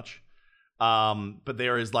 pretty much. But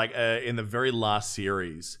there is like in the very last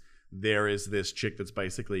series, there is this chick that's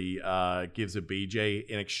basically gives a BJ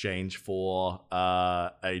in exchange for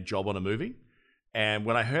a job on a movie. And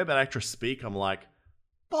when I heard that actress speak, I'm like,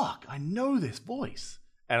 fuck, I know this voice.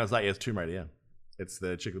 And I was like, yeah, it's Tomb Raider, yeah. It's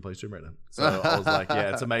the chick that plays Tomb Raider. So I was like,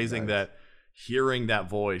 yeah, it's amazing that hearing that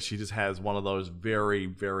voice, she just has one of those very,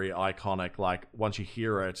 very iconic, like once you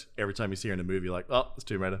hear it, every time you see her in a movie, you're like, oh, it's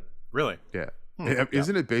Tomb Raider. Really? Yeah.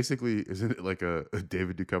 Isn't it like a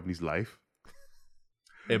David Duchovny's life?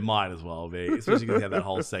 It might as well be, especially because they have that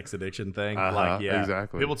whole sex addiction thing.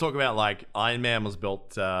 Exactly. People talk about like Iron Man was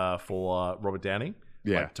built for Robert Downey.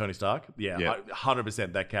 Yeah. Like Tony Stark. Yeah.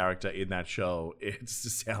 100% that character in that show. It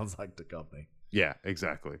just sounds like the company. Yeah,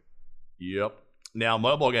 exactly. Yep. Now,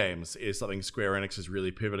 mobile games is something Square Enix is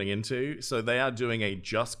really pivoting into. So they are doing a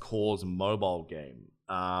Just Cause mobile game.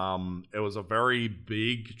 It was a very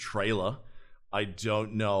big trailer. I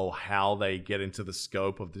don't know how they get into the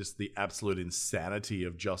scope of just the absolute insanity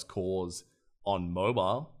of Just Cause on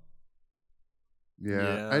mobile.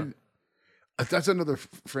 Yeah. And that's another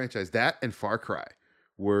franchise. That and Far Cry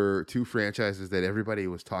were two franchises that everybody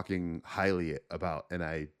was talking highly about, and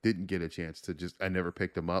I didn't get a chance to I never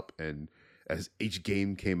picked them up. And as each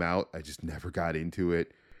game came out, I just never got into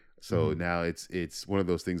it. So now it's one of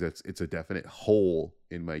those things it's a definite hole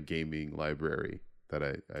in my gaming library that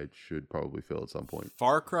I should probably fill at some point.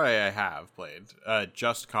 Far Cry I have played.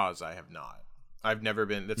 Just Cause I have not. I've never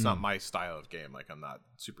been. That's not my style of game. Like, I'm not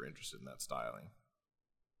super interested in that styling.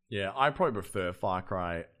 Yeah, I probably prefer Far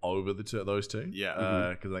Cry over those two. Yeah.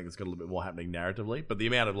 Because I think it's got a little bit more happening narratively. But the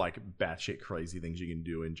amount of like batshit crazy things you can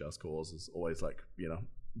do in Just Cause is always like,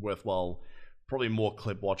 worthwhile. Probably more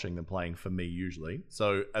clip watching than playing for me usually.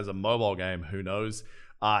 So as a mobile game, who knows?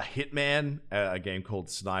 Hitman, a game called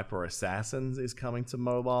Sniper Assassins, is coming to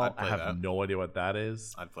mobile. I have no idea what that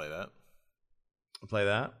is. I'd play that. Play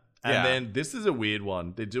that. And then this is a weird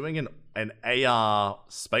one. They're doing an AR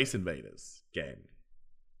Space Invaders game.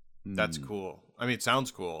 That's cool. I mean, it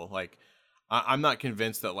sounds cool. Like, I'm not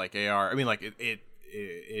convinced that like AR. I mean, like it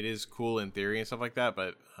is cool in theory and stuff like that,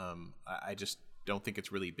 but I just don't think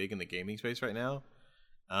it's really big in the gaming space right now.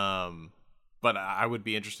 But I would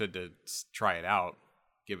be interested to try it out,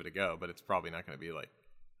 give it a go. But it's probably not going to be like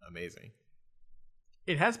amazing.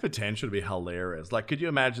 It has potential to be hilarious. Like, could you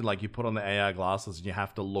imagine, like, you put on the AR glasses and you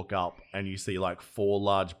have to look up and you see, like, 4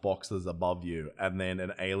 large boxes above you and then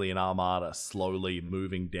an alien armada slowly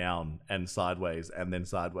moving down and sideways and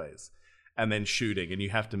then shooting, and you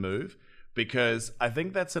have to move? Because I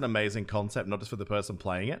think that's an amazing concept, not just for the person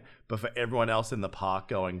playing it, but for everyone else in the park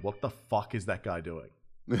going, what the fuck is that guy doing?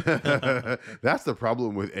 That's the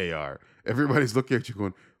problem with AR. Everybody's looking at you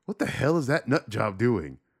going, what the hell is that nut job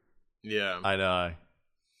doing? Yeah. I know.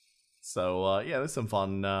 So there's some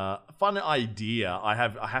fun idea. I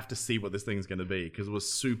have to see what this thing's going to be because it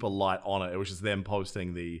was super light on it. It was just them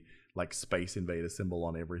posting the like Space Invader symbol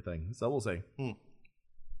on everything. So we'll see.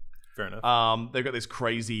 Fair enough. They've got this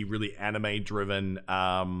crazy, really anime-driven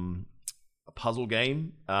puzzle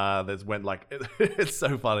game. That went like it's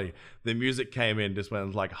so funny. The music came in, just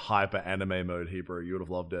went like hyper anime mode. Hebrew, you would have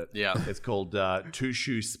loved it. Yeah. It's called Two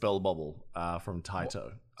Shoe Spell Bubble from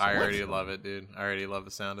Taito. I already love it, dude. I already love the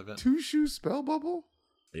sound of it. Two Shoe Spell Bubble?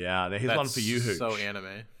 Yeah, here's one for you, Hooch. So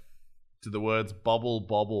anime. Do the words bubble,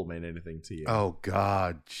 bubble mean anything to you? Oh,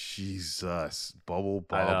 God. Jesus. Bubble,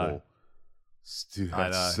 bubble. Dude,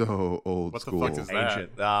 that's so old school. What the fuck is that?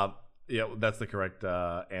 Ancient. Yeah, that's the correct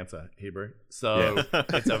answer, Hebrew. So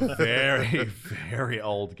it's a very, very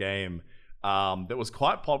old game that was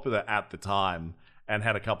quite popular at the time and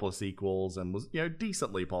had a couple of sequels and was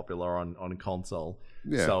decently popular on console.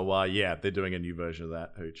 Yeah. So they're doing a new version of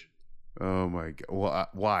that, Hooch. Oh my God. Well,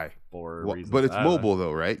 why? For reasons. But it's mobile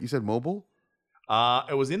though, right? You said mobile?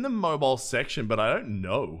 It was in the mobile section, but I don't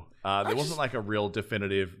know. There wasn't like a real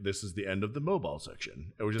definitive, this is the end of the mobile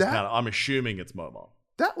section. It was just kind of, I'm assuming it's mobile.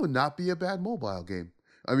 That would not be a bad mobile game.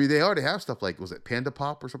 I mean, they already have stuff like, was it Panda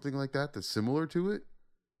Pop or something like that that's similar to it?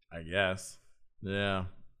 I guess. Yeah,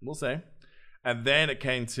 we'll see. And then it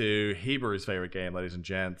came to Hebrew's favorite game, ladies and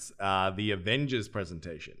gents, the Avengers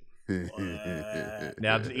presentation.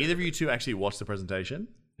 Now, did either of you two actually watch the presentation?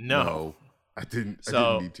 No. I didn't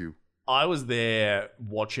need to. I was there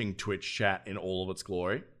watching Twitch chat in all of its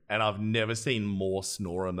glory, and I've never seen more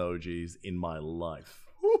snore emojis in my life.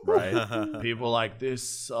 Right? People are like, this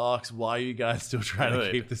sucks. Why are you guys still trying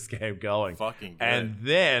to keep this game going? Fucking good. And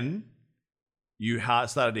then you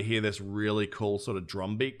started to hear this really cool sort of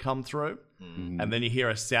drum beat come through. And then you hear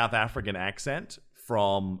a South African accent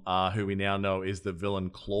from who we now know is the villain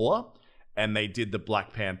Claw. And they did the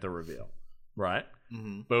Black Panther reveal. Right?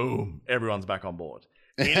 Boom. Everyone's back on board.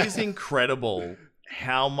 It is incredible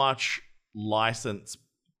how much license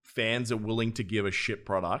fans are willing to give a shit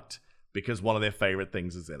product because one of their favorite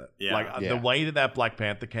things is in it. Yeah. The way that Black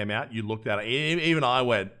Panther came out, you looked at it, even I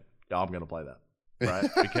went, I'm going to play that. Right?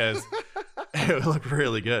 Because it looked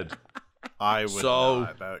really good. I would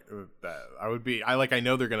not. I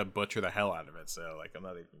know they're going to butcher the hell out of it, so like I'm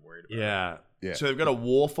not even worried about it. Yeah. So they've got a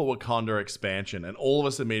War for Wakanda expansion, and all of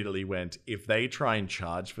us immediately went, if they try and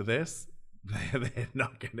charge for this, they're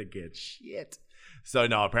not going to get shit. So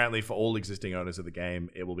no, apparently for all existing owners of the game,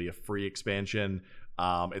 it will be a free expansion.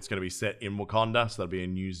 It's going to be set in Wakanda, so that'll be a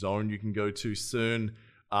new zone you can go to soon.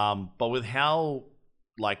 But with how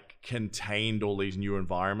like contained all these new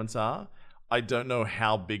environments are, I don't know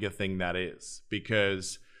how big a thing that is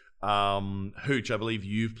because Hooch, I believe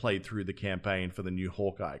you've played through the campaign for the new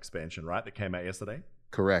Hawkeye expansion, right? That came out yesterday.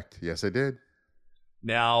 Correct. Yes, I did.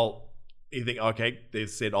 Now, you think, okay, they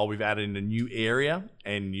said, oh, we've added in a new area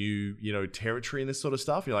and new, territory and this sort of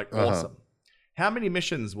stuff. You're like, awesome. How many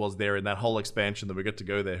missions was there in that whole expansion that we got to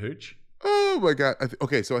go there, Hooch? Oh my God.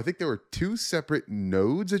 Okay, so I think there were 2 separate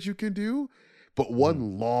nodes that you can do, but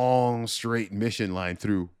one long straight mission line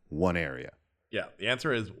through one area. Yeah, the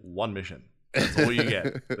answer is 1 mission. That's all you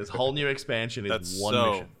get. This whole new expansion is one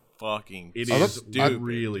mission. Fucking it is stupid,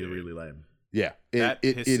 really, really lame. Yeah, that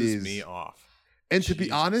pisses me off. And to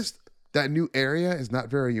be honest, that new area is not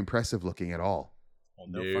very impressive looking at all. Well,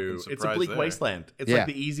 no fucking surprise. It's a bleak there. wasteland. It's like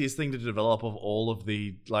the easiest thing to develop of all of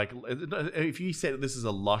the like. If you said this is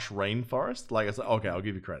a lush rainforest, like it's like, okay, I'll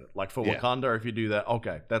give you credit. Like for Wakanda, if you do that,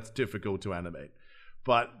 okay, that's difficult to animate.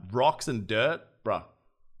 But rocks and dirt, bruh.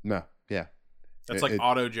 No, yeah. That's like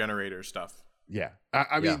auto generator stuff. Yeah.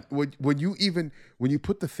 I mean, when you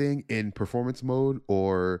put the thing in performance mode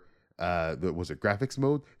or graphics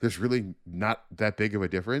mode, there's really not that big of a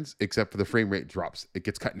difference except for the frame rate drops. It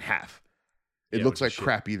gets cut in half. It looks like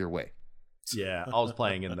crap either way. Yeah, I was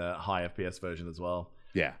playing in the high FPS version as well.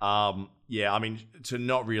 Yeah. I mean, to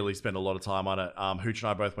not really spend a lot of time on it, Hooch and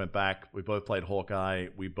I both went back. We both played Hawkeye.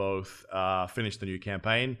 We both finished the new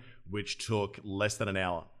campaign, which took less than an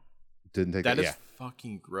hour. Didn't take that is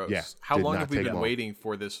fucking gross. Yeah, how long have we been waiting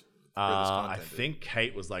for this content? I think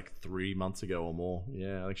Kate was like 3 months ago or more.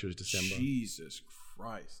 Yeah, I think she was December. Jesus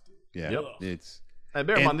Christ, dude. Yeah, it's. And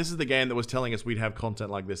bear in mind, this is the game that was telling us we'd have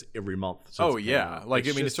content like this every month. So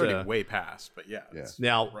it's starting way past, but yeah.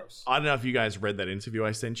 Now, gross. I don't know if you guys read that interview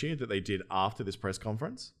I sent you that they did after this press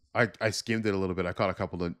conference. I skimmed it a little bit. I caught a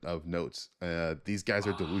couple of notes. These guys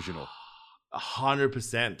are delusional.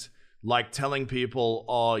 100%. Like telling people,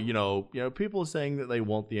 people are saying that they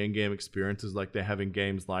want the end-game experiences like they're having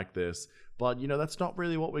games like this. But, that's not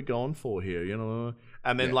really what we're going for here,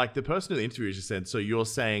 And then, like, the person in the interview just said, so you're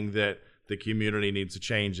saying that the community needs to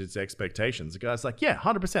change its expectations. The guy's like, yeah,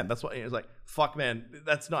 100%. That's what it's like. Fuck, man,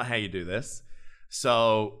 that's not how you do this.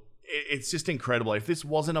 So it's just incredible. If this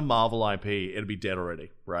wasn't a Marvel IP, it'd be dead already,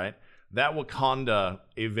 right? That Wakanda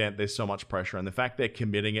event, there's so much pressure. And the fact they're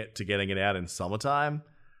committing it to getting it out in summertime,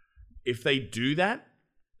 if they do that,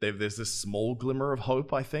 there's this small glimmer of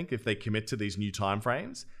hope, I think, if they commit to these new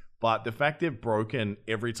timeframes. But the fact they've broken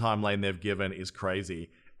every timeline they've given is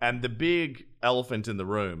crazy. And the big elephant in the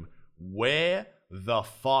room, where the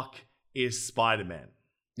fuck is Spider-Man?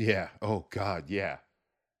 Yeah. Oh, God, yeah.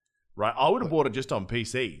 Right? I would have bought it just on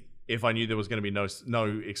PC if I knew there was going to be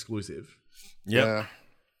no exclusive. Yep.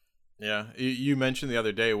 Yeah. You mentioned the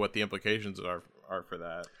other day what the implications are for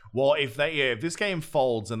that. Well, if this game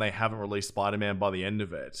folds and they haven't released Spider-Man by the end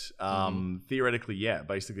of it, theoretically,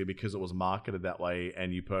 basically because it was marketed that way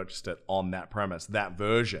and you purchased it on that premise, that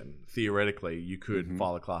version, theoretically, you could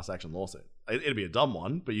file a class action lawsuit. It'd be a dumb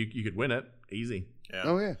one, but you could win it easy. Yeah.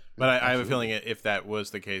 Oh, yeah. But I have a feeling if that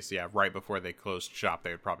was the case, right before they closed shop,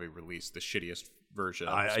 they would probably release the shittiest version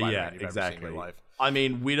of Spider-Man you've ever seen in your life. I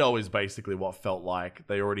mean, Widow is basically what felt like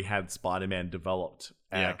they already had Spider-Man developed.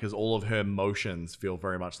 Because all of her motions feel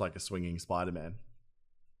very much like a swinging Spider-Man.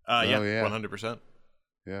 100%.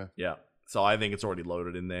 Yeah. Yeah. So I think it's already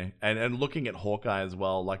loaded in there. And looking at Hawkeye as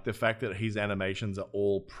well, like the fact that his animations are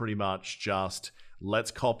all pretty much just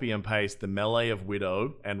let's copy and paste the melee of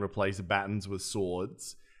Widow and replace battens with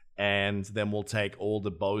swords. And then we'll take all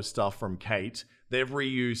the bow stuff from Kate. They've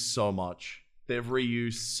reused so much.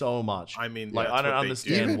 I mean, I don't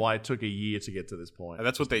understand why it took a year to get to this point. And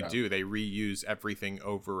that's what they do. They reuse everything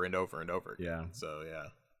over and over and over again. Yeah. So,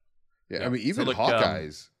 I mean, even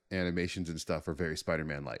Hawkeye's animations and stuff are very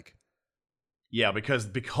Spider-Man-like. Yeah, because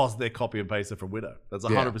they're copy and pasted from Widow. That's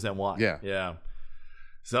 100% why. Yeah.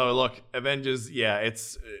 So look, Avengers,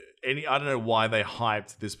 it's I don't know why they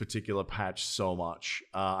hyped this particular patch so much.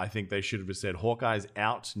 I think they should have just said Hawkeye's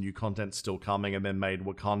out, new content's still coming, and then made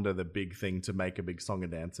Wakanda the big thing to make a big song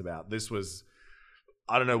and dance about. This was,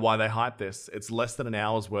 I don't know why they hyped this. It's less than an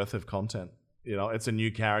hour's worth of content. It's a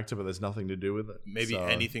new character, but there's nothing to do with it. Maybe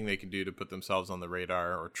anything they can do to put themselves on the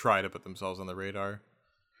radar or try to put themselves on the radar.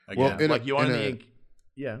 Again. Well,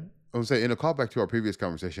 I would say in a callback to our previous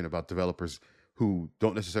conversation about developers who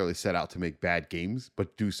don't necessarily set out to make bad games,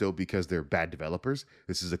 but do so because they're bad developers.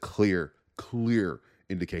 This is a clear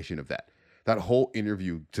indication of that. That whole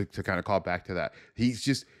interview, to kind of call back to that,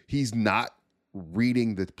 he's not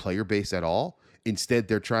reading the player base at all. Instead,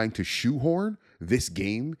 they're trying to shoehorn this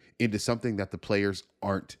game into something that the players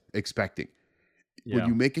aren't expecting. When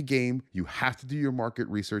you make a game, you have to do your market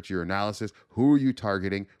research, your analysis. Who are you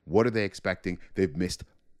targeting? What are they expecting? They've missed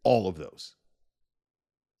all of those.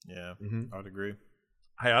 Yeah, I would agree.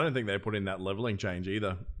 Hey, I don't think they put in that leveling change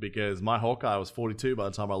either, because my Hawkeye was 42 by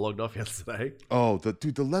the time I logged off yesterday. Oh,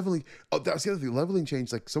 the leveling. Oh, that's the other thing. Leveling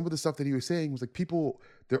change. Like some of the stuff that he was saying was like people,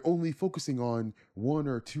 they're only focusing on 1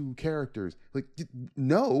 or 2 characters. Like,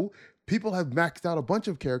 no, people have maxed out a bunch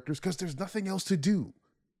of characters because there's nothing else to do.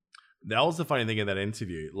 That was the funny thing in that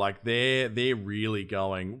interview. Like they're really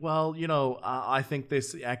going, well, I think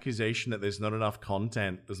this accusation that there's not enough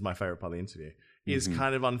content, this is my favorite part of the interview, is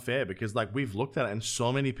kind of unfair, because like we've looked at it and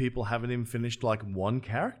so many people haven't even finished like one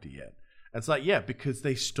character yet. It's like, yeah, because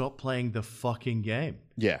they stopped playing the fucking game.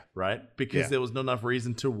 Yeah. Right? Because there was not enough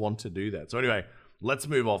reason to want to do that. So anyway, let's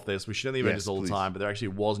move off this. We shouldn't event this all the time, but there actually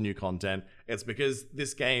was new content. It's because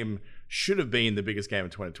this game should have been the biggest game of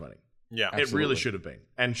 2020. Yeah, absolutely. It really should have been,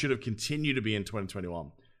 and should have continued to be in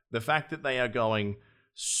 2021. The fact that they are going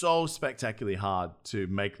so spectacularly hard to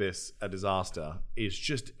make this a disaster is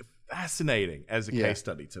just fascinating as a case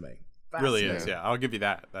study to me. Really is, yeah. I'll give you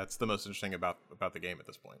that. That's the most interesting about the game at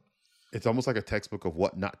this point. It's almost like a textbook of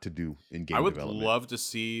what not to do in game development. I would love to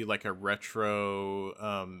see like a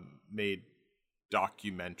retro made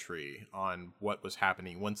documentary on what was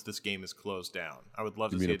happening once this game is closed down. I would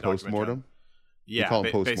love to see a post-mortem. Yeah,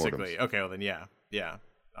 basically. Okay, well then, yeah.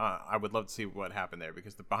 I would love to see what happened there,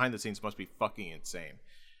 because the behind the scenes must be fucking insane.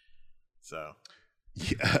 So,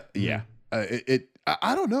 yeah.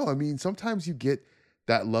 I don't know. I mean, sometimes you get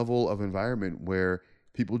that level of environment where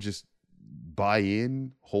people just buy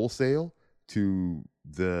in wholesale to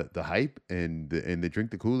the hype and they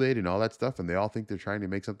drink the Kool-Aid and all that stuff, and they all think they're trying to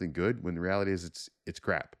make something good when the reality is it's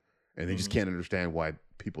crap, and they just can't understand why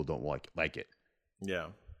people don't like it. Yeah.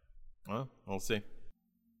 Well, we'll see.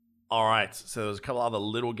 All right, so there's a couple other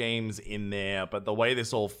little games in there, but the way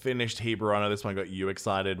this all finished, Hebrew, I know this one got you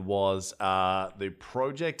excited, was the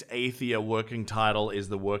Project Athia working title is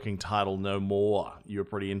the working title no more. You were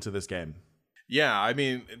pretty into this game. Yeah, I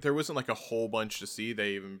mean, there wasn't like a whole bunch to see.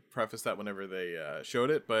 They even prefaced that whenever they showed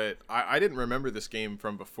it, but I didn't remember this game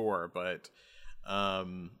from before. But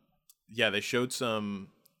they showed some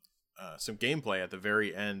gameplay at the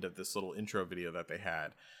very end of this little intro video that they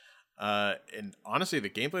had. And honestly, the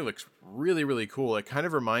gameplay looks really, really cool. It kind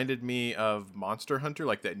of reminded me of Monster Hunter,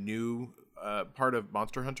 like that new part of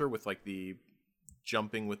Monster Hunter with like the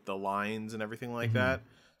jumping with the lines and everything like that.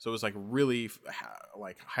 So it was like really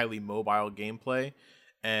like highly mobile gameplay,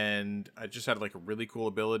 and I just had like really cool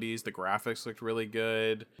abilities. The graphics looked really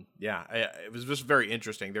good. Yeah, it was just very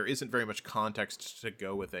interesting. There isn't very much context to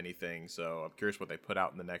go with anything, so I'm curious what they put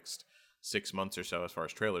out in the next 6 months or so as far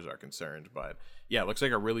as trailers are concerned. But yeah, it looks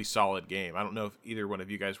like a really solid game. I don't know if either one of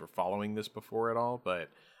you guys were following this before at all, but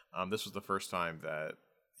this was the first time that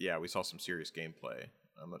we saw some serious gameplay.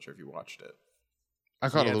 I'm not sure if you watched it. I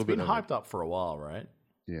caught a little bit. It's been hyped up for a while, right?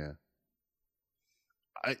 Yeah.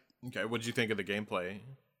 Okay, what did you think of the gameplay?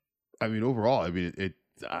 I mean, overall, I'm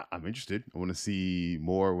interested. I want to see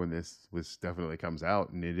more when this definitely comes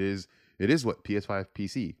out, and it is what, PS5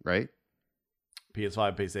 PC, right?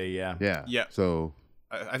 PS5 PC, yeah. So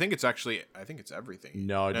I think it's everything.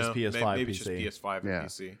 No, just PS5 maybe PC. It's just PS5 and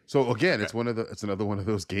PC. So again, it's another one of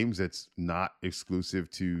those games that's not exclusive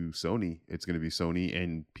to Sony. It's going to be Sony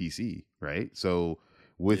and PC, right? So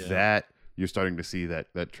with that, you're starting to see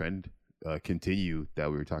that trend continue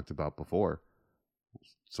that we talked about before.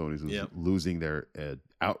 Sony's losing their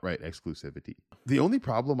outright exclusivity. The only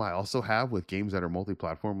problem I also have with games that are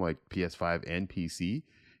multi-platform like PS5 and PC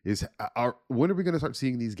is when are we going to start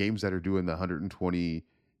seeing these games that are doing the 120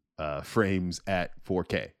 frames at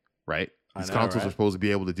 4K, right? These consoles are supposed to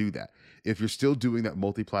be able to do that. If you're still doing that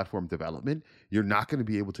multi-platform development, you're not going to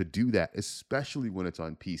be able to do that, especially when it's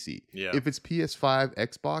on PC. Yeah. If it's PS5,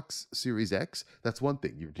 Xbox Series X, that's one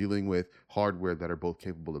thing. You're dealing with hardware that are both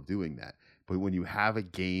capable of doing that. But when you have a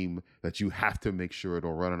game that you have to make sure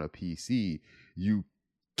it'll run on a PC, you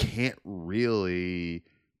can't really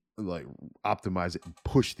like optimize it and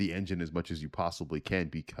push the engine as much as you possibly can,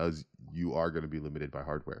 because you are going to be limited by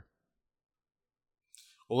hardware.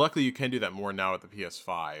 Well, luckily you can do that more now with the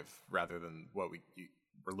PS5 rather than what you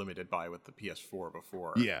were limited by with the PS4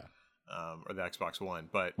 before. Yeah. Or the Xbox One.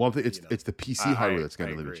 But it's the PC hardware that's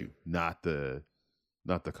going to limit you, not the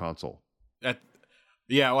console.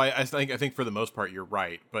 Well, I think for the most part you're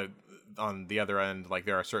right, but on the other end, like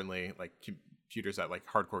there are certainly like computers that like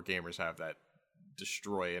hardcore gamers have that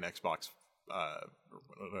destroy an Xbox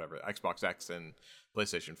whatever, Xbox X and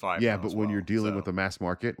PlayStation 5. Yeah, but when you're dealing with the mass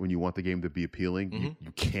market, when you want the game to be appealing,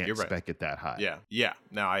 you can't spec it that high. Yeah.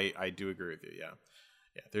 No, I do agree with you. Yeah.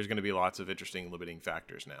 There's going to be lots of interesting limiting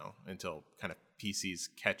factors now until kind of PCs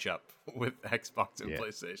catch up with Xbox and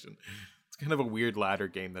PlayStation. It's kind of a weird ladder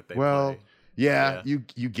game that they play. Yeah, you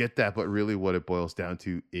get that, but really what it boils down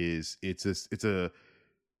to is it's a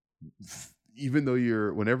even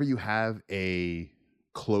though whenever you have a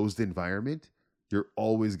closed environment, you're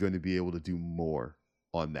always going to be able to do more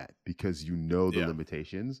on that because the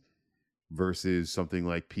limitations versus something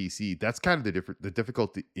like PC. That's kind of the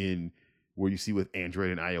difficulty in where you see with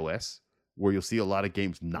Android and iOS, where you'll see a lot of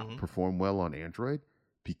games not perform well on Android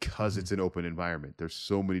because it's an open environment. There's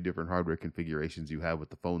so many different hardware configurations you have with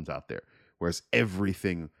the phones out there. Whereas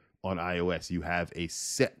everything on iOS, you have a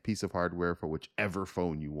set piece of hardware for whichever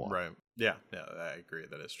phone you want. Right. Yeah, I agree.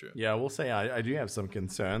 That is true. Yeah, I will say I do have some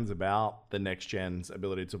concerns about the next gen's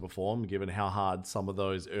ability to perform, given how hard some of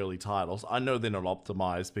those early titles. I know they're not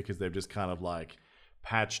optimized because they've just kind of like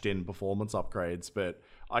patched in performance upgrades, but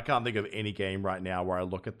I can't think of any game right now where I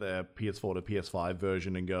look at the PS4 to PS5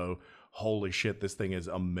 version and go, holy shit, this thing is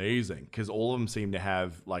amazing. Because all of them seem to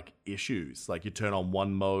have like issues. Like you turn on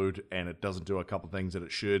one mode and it doesn't do a couple things that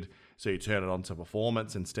it should. So you turn it on to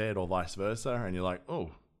performance instead or vice versa. And you're like,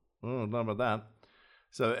 oh, not about that.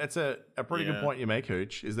 So it's a pretty good point you make,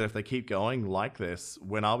 Hooch, is that if they keep going like this,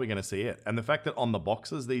 when are we going to see it? And the fact that on the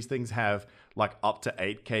boxes, these things have like up to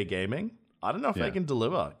 8K gaming, I don't know if they can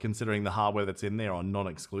deliver considering the hardware that's in there on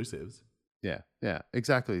non-exclusives. Yeah,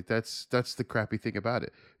 exactly. That's the crappy thing about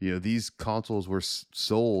it. These consoles were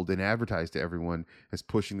sold and advertised to everyone as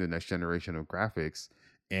pushing the next generation of graphics.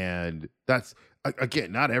 And that's,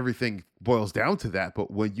 again, not everything boils down to that.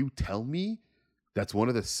 But when you tell me that's one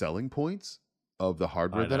of the selling points of the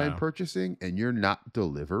hardware that I'm purchasing and you're not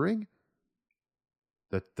delivering,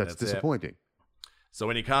 that's disappointing. So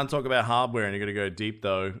when you can't talk about hardware and you're going to go deep,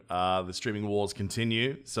 though, the streaming wars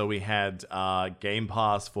continue. So we had Game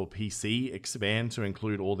Pass for PC expand to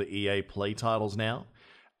include all the EA Play titles now.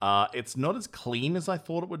 It's not as clean as I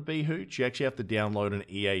thought it would be, Hooch. You actually have to download an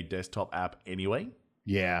EA desktop app anyway.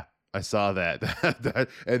 Yeah, I saw that.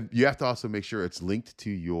 And you have to also make sure it's linked to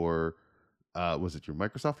your, was it your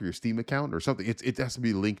Microsoft or your Steam account or something? It has to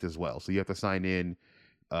be linked as well. So you have to sign in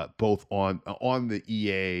both on the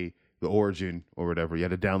EA, the Origin or whatever. You had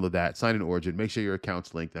to download that, sign in Origin, make sure your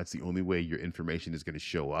account's linked. That's the only way your information is going to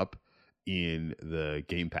show up in the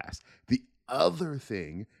Game Pass. The other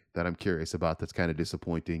thing that I'm curious about that's kind of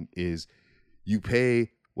disappointing is you pay,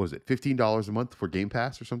 what is it, $15 a month for Game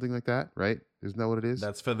Pass or something like that, right? Isn't that what it is?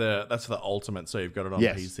 That's for the Ultimate, so you've got it on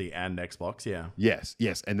PC and Xbox, yeah.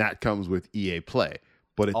 Yes, and that comes with EA Play.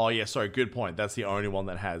 But good point. That's the only one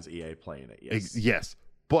that has EA Play in it, yes. Yes.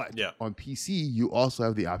 But on PC, you also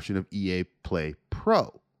have the option of EA Play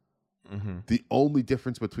Pro. Mm-hmm. The only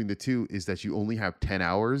difference between the two is that you only have 10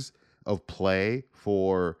 hours of play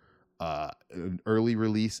for an early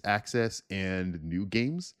release access and new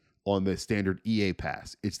games on the standard EA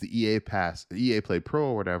Pass. It's the EA Pass, the EA Play Pro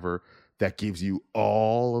or whatever, that gives you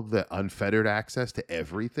all of the unfettered access to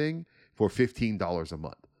everything for $15 a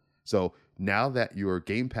month. So now that your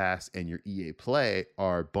Game Pass and your EA Play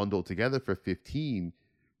are bundled together for $15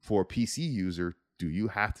 for a PC user, do you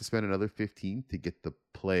have to spend another $15 to get the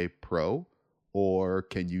Play Pro, or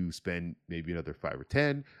can you spend maybe another $5 or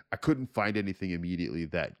 $10? I couldn't find anything immediately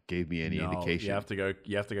that gave me any indication. You have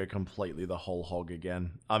to go completely the whole hog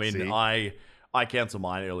again. I mean, I canceled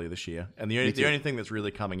mine earlier this year, and the only thing that's really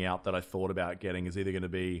coming out that I thought about getting is either going to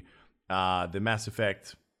be the Mass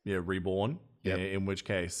Effect Reborn, in which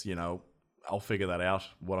case I'll figure that out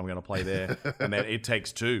what I'm going to play there, and then It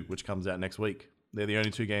Takes Two, which comes out next week. They're the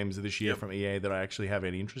only two games of this year from EA that I actually have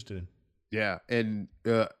any interest in. Yeah, and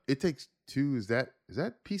It Takes Two, is that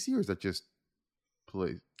PC or is that just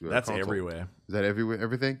play? That's console? Everywhere. Is that everywhere?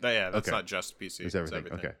 Everything? That's not just PC. It's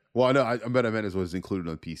everything. Okay. Well, I know. I meant is was included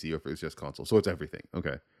on PC or if it's just console. So it's everything.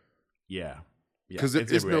 Okay. Yeah. Because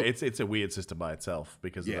it's everywhere. It's a weird system by itself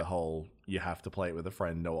because of the whole you have to play it with a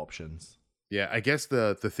friend, no options. Yeah, I guess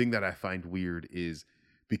the thing that I find weird is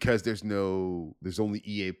because there's only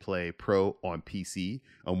EA Play Pro on PC.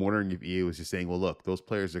 I'm wondering if EA was just saying, well, look, those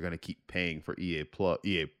players are going to keep paying for EA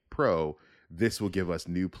Pro. This will give us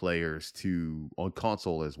new players on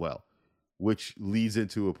console as well, which leads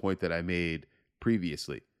into a point that I made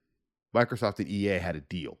previously. Microsoft and EA had a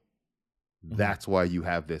deal. Mm-hmm. That's why you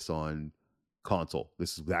have this on console.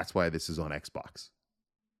 That's why this is on Xbox.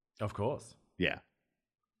 Of course. Yeah.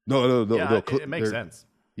 No. It makes sense.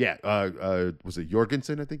 Yeah, was it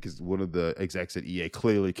Jorgensen, I think, is one of the execs at EA,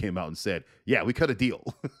 clearly came out and said, yeah, we cut a deal.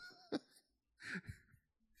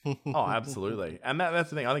 Oh, absolutely. And that's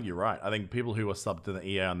the thing. I think you're right. I think people who are subbed to the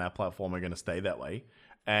EA on that platform are going to stay that way.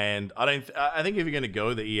 And I think if you're going to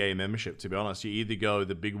go the EA membership, to be honest, you either go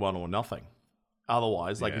the big one or nothing.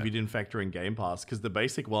 Otherwise, like if you didn't factor in Game Pass, because the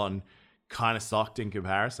basic one kind of sucked in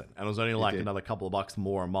comparison, and it was only like another couple of bucks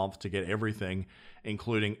more a month to get everything,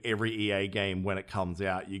 including every EA game when it comes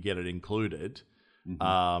out, you get it included.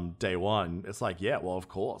 Day one. It's like, yeah, well, of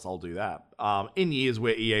course I'll do that. In years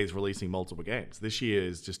where EA is releasing multiple games, this year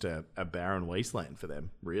is just a barren wasteland for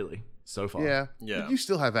them, really, so far. Yeah. But you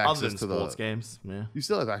still have access Other than to sports games. Yeah. You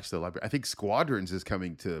still have access to the library. I think Squadrons is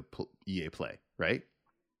coming to EA Play, right?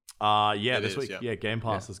 Yeah, It this is, week. yeah. Yeah, Game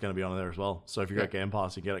Pass is going to be on there as well. So if you got Game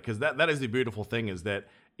Pass, you get it. Because that is the beautiful thing, is that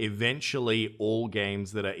eventually all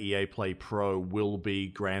games that are EA Play Pro will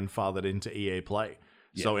be grandfathered into EA Play.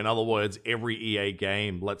 Yeah. So in other words, every EA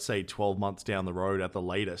game, let's say 12 months down the road at the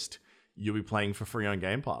latest, you'll be playing for free on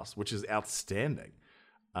Game Pass, which is outstanding.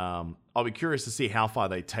 I'll be curious to see how far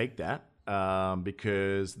they take that,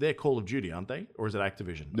 because they're Call of Duty, aren't they? Or is it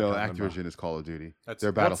Activision? No, Activision is Call of Duty.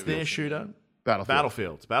 They're Battlefield. What's their shooter?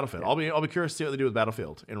 Battlefield. Yeah. I'll be curious to see what they do with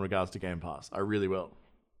Battlefield in regards to Game Pass. I really will.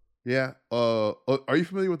 Yeah. Are you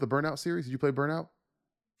familiar with the Burnout series? Did you play Burnout?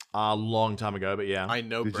 A long time ago, but yeah. I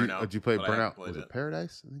know Burnout. Did you play Burnout? Was it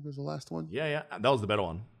Paradise? I think it was the last one. Yeah. That was the better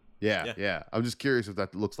one. Yeah. I'm just curious what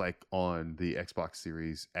that looks like on the Xbox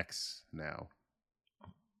Series X now,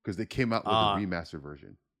 because they came out with a remastered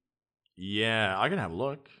version. Yeah, I can have a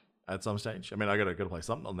look at some stage. I mean, I gotta play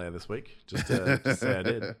something on there this week, just to say I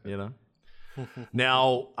did, you know.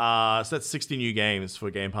 Now, so that's 60 new games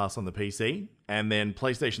for Game Pass on the PC, and then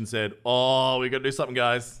PlayStation said, "Oh, we got to do something,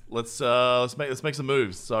 guys. Let's make some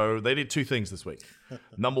moves." So they did two things this week.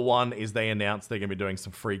 Number one is they announced they're going to be doing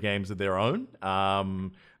some free games of their own.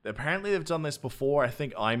 Apparently, they've done this before. I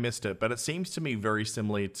think I missed it, but it seems to me very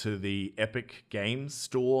similar to the Epic Games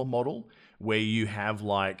Store model, where you have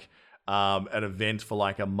like an event for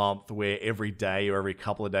like a month where every day or every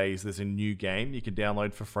couple of days there's a new game you can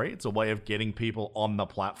download for free. It's a way of getting people on the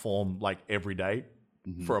platform like every day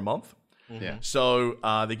for a month. Yeah. So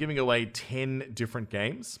they're giving away 10 different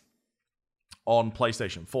games on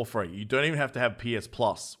PlayStation for free. You don't even have to have PS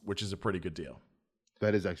Plus, which is a pretty good deal.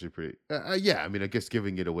 That is actually pretty. Yeah, I mean, I guess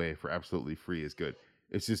giving it away for absolutely free is good.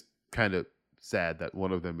 It's just kind of sad that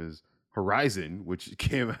one of them is Horizon, which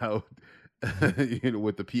came out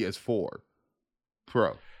with the PS4 Pro.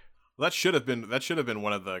 Well, that should have been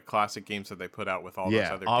one of the classic games that they put out with all those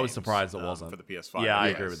other games. I was surprised it wasn't for the PS5. Yeah, I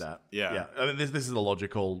agree with that. Yeah. I mean, this is a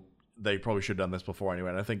logical. They probably should have done this before anyway,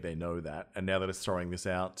 and I think they know that. And now that it's throwing this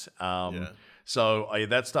out, so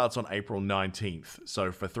that starts on April 19th.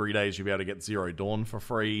 So for 3 days, you'll be able to get Zero Dawn for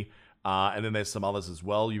free. And then there's some others as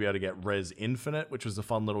well. You'll be able to get Res Infinite, which was a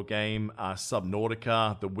fun little game,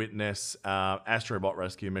 Subnautica, The Witness, Astrobot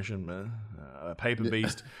Rescue Mission, Paper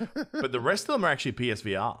Beast. But the rest of them are actually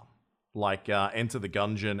PSVR, like Enter the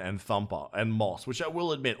Gungeon and Thumper and Moss, which I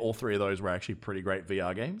will admit all three of those were actually pretty great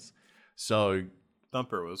VR games. So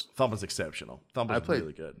Thumper's exceptional. Thumper's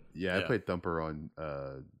really good. Yeah, I played Thumper on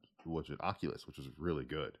Oculus, which was really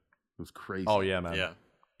good. It was crazy. Oh, yeah, man.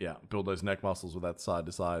 Yeah, build those neck muscles with that side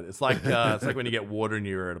to side. It's like when you get water and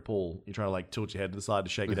you're at a pool. You're trying to like tilt your head to the side to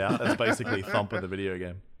shake it out. That's basically Thumper, the video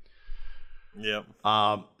game. Yep.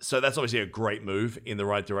 So that's obviously a great move in the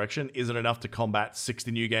right direction. Is it enough to combat 60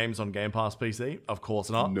 new games on Game Pass PC? Of course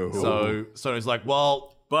not. No. So Sony's like,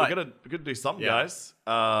 well, we're gonna do something, guys.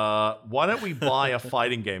 Why don't we buy a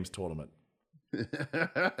fighting games tournament?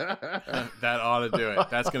 That ought to do it.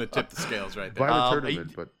 That's gonna tip the scales right there. Buy the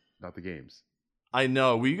tournament, but not the games. I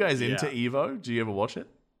know. Were you guys into Evo? Do you ever watch it?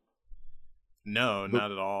 No,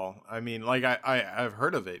 not at all. I mean, like I've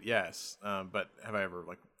heard of it, yes, but have I ever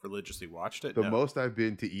like religiously watched it? The most I've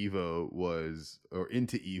been to Evo was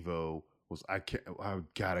I can't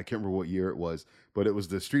remember what year it was, but it was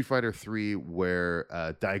the Street Fighter 3 where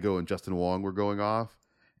Daigo and Justin Wong were going off,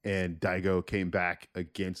 and Daigo came back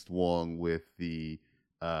against Wong with the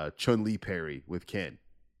Chun-Li parry with Ken.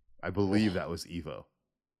 I believe that was Evo.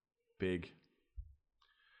 Big.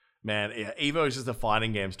 Man, Evo is just a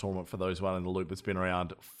fighting games tournament for those one in the loop that's been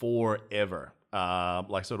around forever. You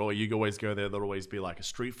always go there. There'll always be like a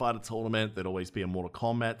Street Fighter tournament. There'll always be a Mortal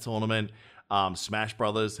Kombat tournament. Smash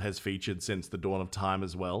Brothers has featured since the dawn of time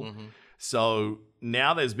as well. Mm-hmm. So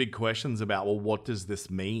now there's big questions about, well, what does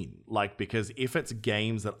this mean? Like, because if it's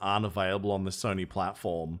games that aren't available on the Sony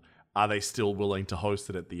platform, are they still willing to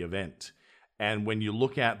host it at the event? And when you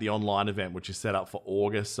look at the online event, which is set up for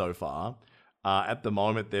August so far, at the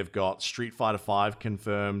moment, they've got Street Fighter 5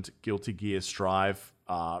 confirmed, Guilty Gear Strive,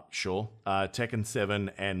 Tekken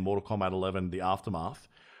 7, and Mortal Kombat 11, The Aftermath.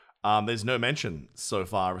 There's no mention so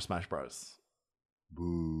far of Smash Bros.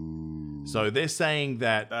 Boo. So they're saying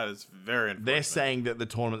that is very unfortunate. they're saying that the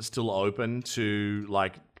tournament's still open to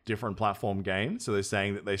like different platform games. So they're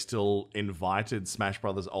saying that they still invited Smash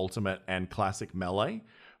Brothers Ultimate and Classic Melee.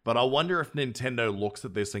 But I wonder if Nintendo looks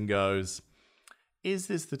at this and goes, is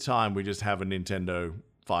this the time we just have a Nintendo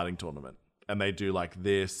fighting tournament? And they do like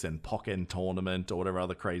this and Pokken tournament or whatever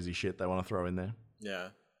other crazy shit they want to throw in there. Yeah.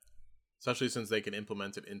 Especially since they can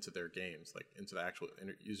implement it into their games, like into the actual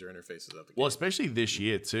user interfaces of the game. Well, especially this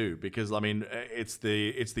year too, because I mean, it's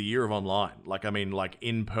the year of online. Like, I mean, like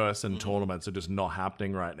in-person tournaments are just not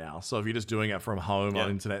happening right now. So if you're just doing it from home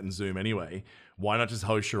on internet and Zoom anyway, why not just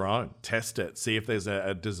host your own? Test it, see if there's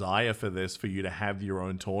a desire for this for you to have your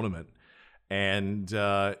own tournament. And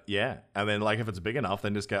and then like if it's big enough,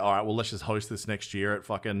 then just go, all right, well, let's just host this next year at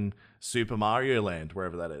fucking Super Mario Land,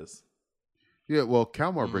 wherever that is. Yeah, well,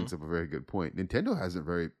 Kalmar brings up a very good point. Nintendo hasn't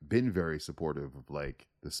been very supportive of like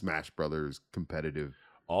the Smash Brothers competitive.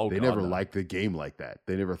 They never liked the game like that.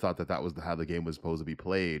 They never thought that was how the game was supposed to be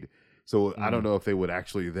played. So I don't know if they would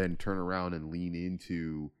actually then turn around and lean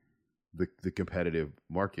into the competitive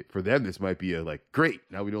market. For them, this might be a like, great,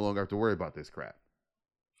 now we no longer have to worry about this crap.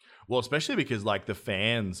 Well, especially because like the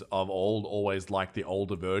fans of old always like the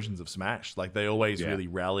older versions of Smash. Like they always really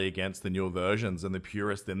rally against the newer versions, and the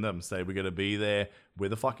purists in them say we're going to be there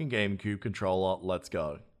with a fucking GameCube controller. Let's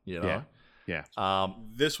go. You know? Yeah.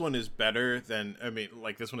 This one is better than,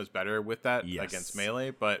 this one is better with that against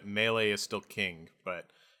Melee, but Melee is still king. But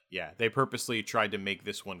yeah, they purposely tried to make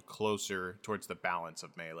this one closer towards the balance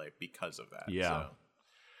of Melee because of that. Yeah.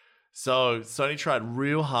 So Sony tried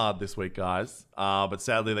real hard this week, guys, but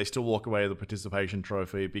sadly they still walk away with the participation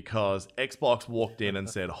trophy because Xbox walked in and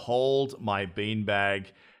said, hold my beanbag.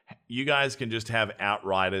 You guys can just have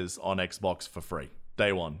Outriders on Xbox for free.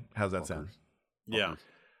 Day one. How's that sound? Yeah.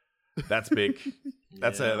 That's big.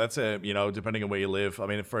 That's a depending on where you live. I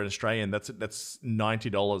mean, for an Australian, that's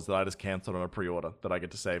 $90 that I just canceled on a pre-order that I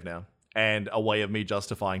get to save now. And a way of me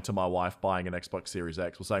justifying to my wife buying an Xbox Series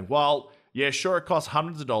X was saying, well, yeah, sure, it costs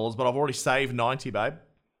hundreds of dollars, but I've already saved 90, babe.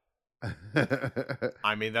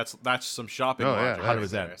 I mean, that's some shopping logic. 100%.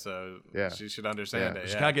 There, so she should understand it.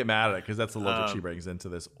 She can't get mad at it because that's the logic she brings into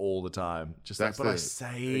this all the time. Just like, but I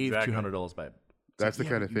saved $200, babe. That's the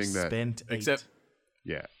kind of thing that spent $8. Except,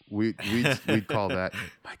 we'd call that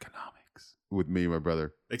economics with me and my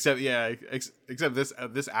brother. Except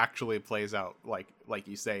this actually plays out like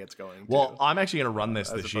you say it's going to. Well, I'm actually going to run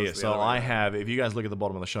this year. So I have, if you guys look at the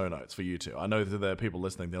bottom of the show notes for you two, I know that there are people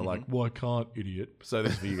listening, they're like, why can't, idiot? So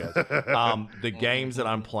this is for you guys. The games that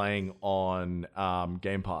I'm playing on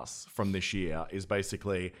Game Pass from this year is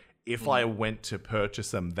basically if I went to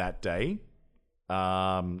purchase them that day,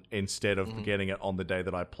 instead of getting it on the day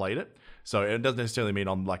that I played it. So it doesn't necessarily mean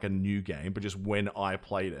on like a new game, but just when I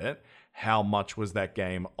played it, how much was that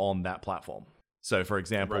game on that platform? So for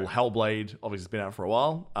example, Hellblade, obviously it's been out for a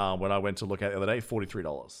while. When I went to look at it the other day,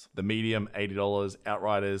 $43. The Medium, $80.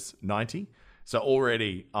 Outriders, $90. So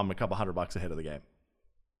already I'm a couple $100 ahead of the game.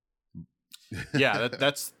 Yeah,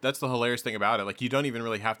 that's the hilarious thing about it. Like, you don't even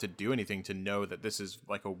really have to do anything to know that this is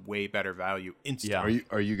like a way better value instantly. Yeah.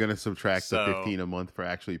 Are you going to subtract the $15 a month for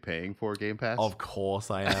actually paying for Game Pass? Of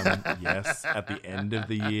course I am. Yes, at the end of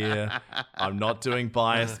the year, I'm not doing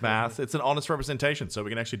biased math. It's an honest representation, so we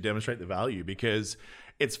can actually demonstrate the value. Because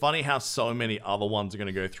it's funny how so many other ones are going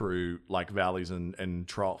to go through like valleys and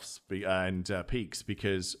troughs and peaks.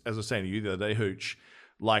 Because as I was saying to you the other day, Hooch,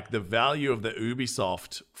 like the value of the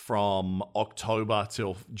Ubisoft from October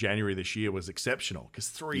till January this year was exceptional because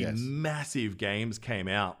three massive games came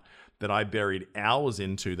out that I buried hours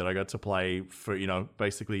into that I got to play for,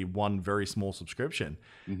 basically one very small subscription.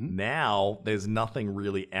 Now there's nothing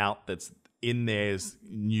really out that's in there's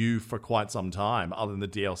new for quite some time other than the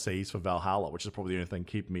DLCs for Valhalla, which is probably the only thing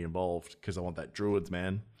keeping me involved because I want that Druids,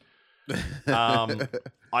 man.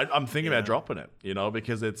 I'm thinking about dropping it,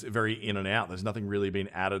 because it's very in and out. There's nothing really been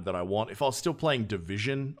added that I want. If I was still playing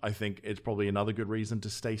Division, I think it's probably another good reason to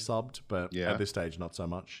stay subbed. But at this stage, not so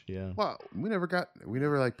much. Yeah. Well, we never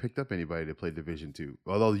like picked up anybody to play Division 2.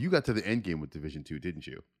 Although you got to the end game with Division 2, didn't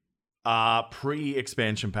you?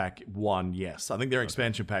 Pre-expansion pack 1, yes. I think they're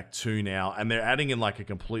expansion pack 2 now, and they're adding in like a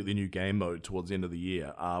completely new game mode towards the end of the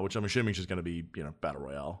year, which I'm assuming is just going to be, Battle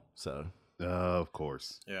Royale. So. Of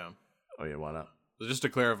course. Yeah. Oh yeah, why not? So just to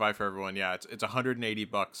clarify for everyone, it's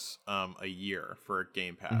 $180 a year for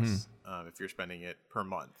Game Pass if you're spending it per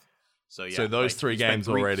month. So so those three games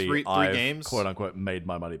already, I've games, quote unquote made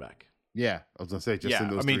my money back. Yeah, I was gonna say in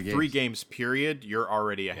those 3 games. 3 games period, you're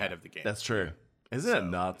already ahead of the game. That's true. Isn't it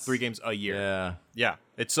nuts? 3 games a year. Yeah, yeah.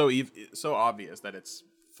 It's so obvious that it's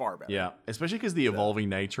far better. Yeah, especially because the evolving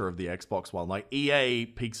nature of the Xbox One, like EA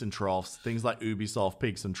peaks and troughs, things like Ubisoft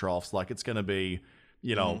peaks and troughs. Like it's going to be,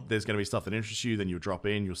 there's going to be stuff that interests you, then you'll drop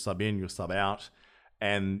in, you'll sub out.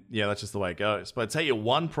 And yeah, that's just the way it goes. But I tell you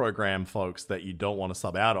one program, folks, that you don't want to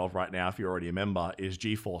sub out of right now, if you're already a member, is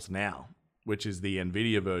GeForce Now, which is the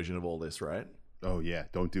NVIDIA version of all this, right? Oh yeah,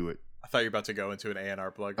 don't do it. I thought you were about to go into an A&R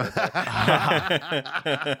plug. Right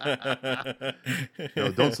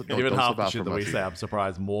No, don't Given half the sub shit out that from we us. say, I'm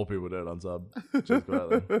surprised more people don't unsub. Just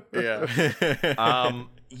gladly. yeah.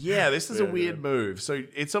 Yeah, this is a weird move. So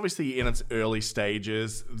it's obviously in its early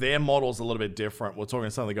stages. Their model's a little bit different. We're talking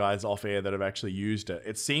to some of the guys off air that have actually used it.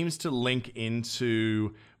 It seems to link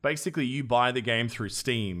into basically you buy the game through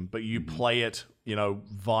Steam, but you play it,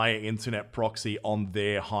 via internet proxy on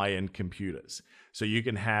their high-end computers. So you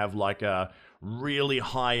can have like a really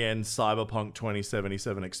high-end Cyberpunk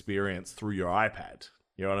 2077 experience through your iPad.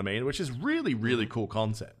 You know what I mean? Which is really, really cool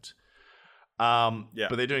concept. But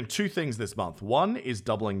they're doing two things this month. One is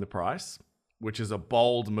doubling the price, which is a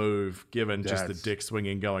bold move given just the dick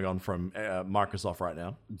swinging going on from Microsoft right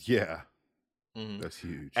now. Yeah. That's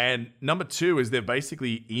huge. And number two is they've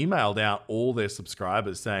basically emailed out all their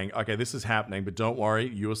subscribers saying, okay, this is happening, but don't worry,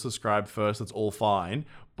 you were subscribed first, it's all fine.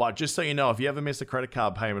 But just so you know, if you ever miss a credit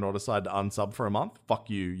card payment or decide to unsub for a month, fuck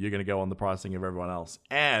you, you're going to go on the pricing of everyone else.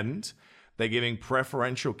 And they're giving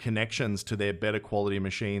preferential connections to their better quality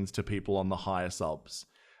machines to people on the higher subs.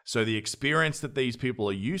 So the experience that these people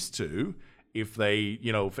are used to, if they,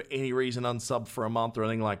 for any reason unsub for a month or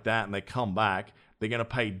anything like that, and they come back, they're going to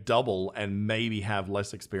pay double and maybe have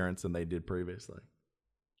less experience than they did previously.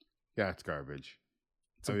 Yeah, it's garbage.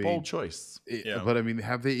 It's a bold choice. But I mean,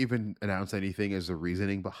 have they even announced anything as the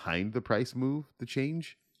reasoning behind the price move, the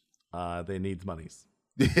change? They need monies.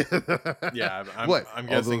 Yeah, I'm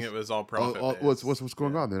guessing it was all profit. What's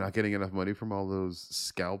going on? They're not getting enough money from all those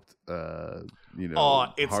scalped, it's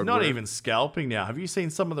hardware. Not even scalping now. Have you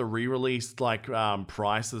seen some of the re-released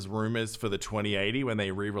prices rumors for the 2080 when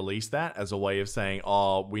they re-released that as a way of saying,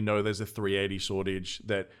 we know there's a 380 shortage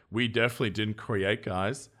that we definitely didn't create,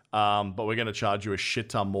 guys, but we're going to charge you a shit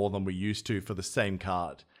ton more than we used to for the same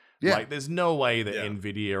card. Yeah. Like, there's no way that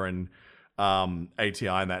NVIDIA and ATI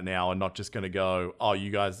and that now are not just going to go, you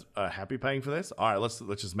guys are happy paying for this? All right, let's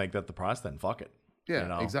just make that the price then. Fuck it.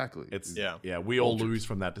 Yeah, exactly. It's we all lose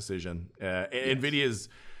from that decision. NVIDIA's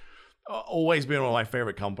always been one of my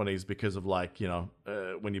favorite companies because of when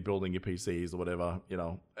you're building your PCs or whatever,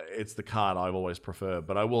 it's the card I've always preferred.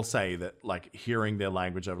 But I will say that hearing their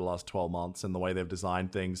language over the last 12 months and the way they've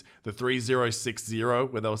designed things, the 3060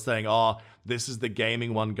 where they were saying, this is the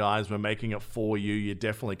gaming one, guys, we're making it for you. You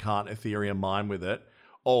definitely can't Ethereum mine with it.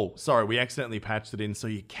 Oh, sorry, we accidentally patched it in so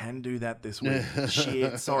you can do that this week.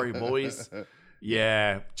 Shit, sorry, boys.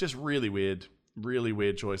 Yeah, just really weird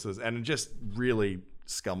choices and just really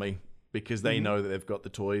scummy because they know that they've got the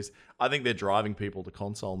toys. I think they're driving people to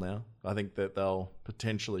console now. I think that they'll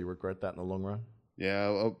potentially regret that in the long run.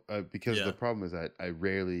 Yeah, because the problem is that I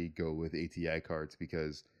rarely go with ATI cards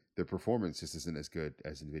because their performance just isn't as good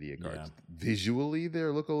as NVIDIA cards. Yeah. Visually, they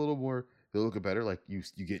look better. Like you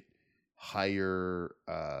get higher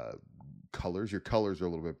colors. Your colors are a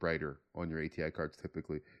little bit brighter on your ATI cards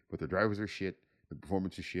typically, but the drivers are shit. The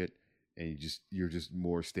performance is shit, and you're just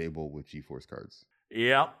more stable with GeForce cards.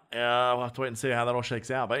 Yeah, we'll have to wait and see how that all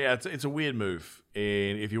shakes out. But yeah, it's a weird move.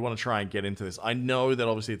 And if you want to try and get into this, I know that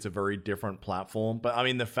obviously it's a very different platform, but I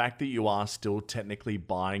mean, the fact that you are still technically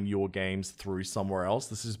buying your games through somewhere else,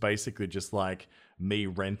 this is basically just like me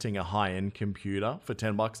renting a high-end computer for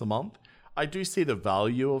 $10 a month. I do see the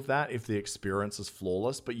value of that if the experience is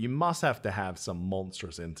flawless, but you must have to have some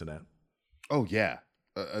monstrous internet. Oh, yeah.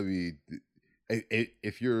 I mean,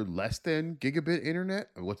 if you're less than gigabit internet,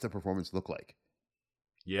 what's the performance look like?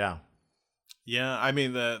 Yeah. Yeah, I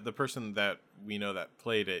mean, the person that we know that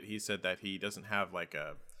played it, he said that he doesn't have like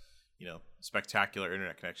a, spectacular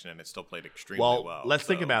internet connection and it still played extremely well. Let's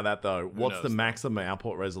think about that though. What's the maximum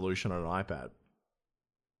output resolution on an iPad?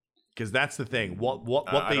 Because that's the thing.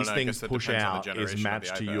 What these things push out is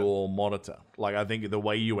matched to your monitor. Like, I think the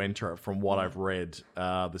way you enter it, from what I've read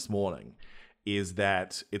this morning, is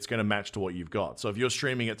that it's going to match to what you've got. So if you're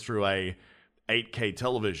streaming it through a 8K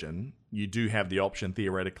television, you do have the option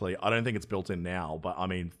theoretically. I don't think it's built in now, but I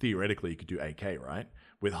mean, theoretically you could do 8K, right?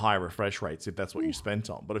 With high refresh rates if that's what you spent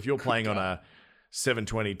on. But if you're playing on a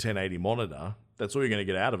 720, 1080 monitor, that's all you're going to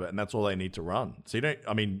get out of it, and that's all they need to run. So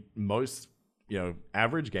most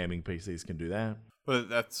average gaming PCs can do that. But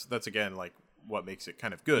that's again like what makes it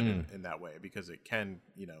kind of good in that way, because it can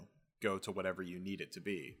go to whatever you need it to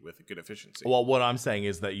be with a good efficiency. Well, what I'm saying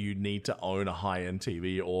is that you need to own a high-end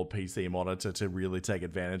TV or PC monitor to really take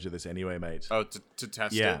advantage of this anyway, mate. Oh, to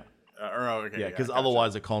test Yeah. it? Okay. Yeah, because gotcha.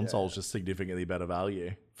 otherwise a console is just significantly better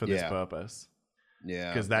value for this purpose.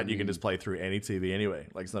 Yeah. Because you can just play through any TV anyway.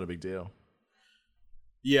 Like, it's not a big deal.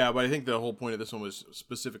 Yeah, but I think the whole point of this one was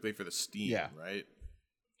specifically for the Steam, right?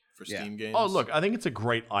 For Steam games. Oh, look, I think it's a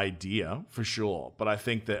great idea for sure. But I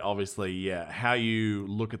think that obviously, how you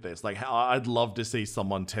look at this, like, I'd love to see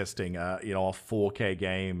someone testing a 4K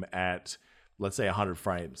game at, let's say, 100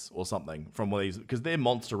 frames or something from one of these, because they're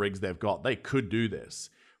monster rigs they've got. They could do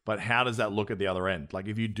this. But how does that look at the other end? Like,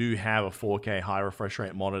 if you do have a 4K high refresh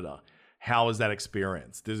rate monitor, how is that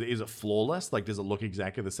experience? Is it flawless? Like, does it look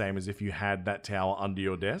exactly the same as if you had that tower under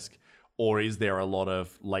your desk? Or is there a lot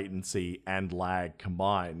of latency and lag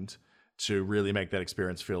combined to really make that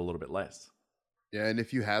experience feel a little bit less? Yeah, and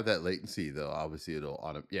if you have that latency, though, obviously as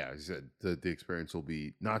you said, the experience will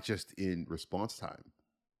be not just in response time,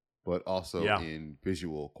 but also in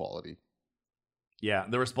visual quality. Yeah,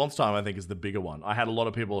 the response time, I think, is the bigger one. I had a lot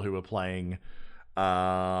of people who were playing,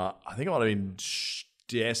 I think it might have been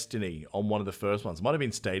Destiny on one of the first ones. It might have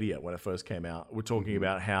been Stadia when it first came out. We're talking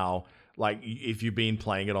about how, like, if you've been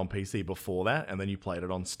playing it on PC before that and then you played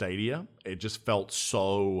it on Stadia, it just felt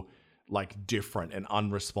so, like, different and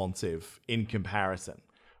unresponsive in comparison.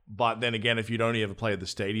 But then again, if you'd only ever played the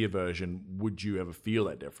Stadia version, would you ever feel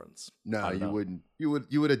that difference? No, you wouldn't. You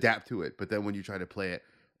would adapt to it. But then when you try to play it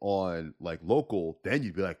on, like, local, then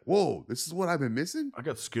you'd be like, whoa, this is what I've been missing? I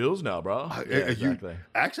got skills now, bro. Exactly.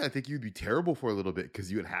 Actually, I think you'd be terrible for a little bit because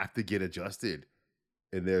you would have to get adjusted.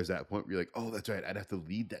 And there's that point where you're like, oh, that's right. I'd have to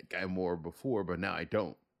lead that guy more before, but now I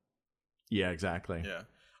don't. Yeah, exactly. Yeah.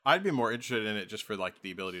 I'd be more interested in it just for, like, the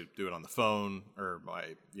ability to do it on the phone or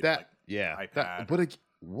my iPad.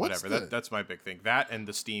 Whatever. That's my big thing. That and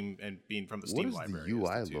the Steam and being from the Steam library.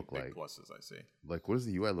 What does is the UI two look big like? Pluses I see. Like, what does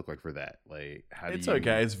the UI look like for that? Like, It's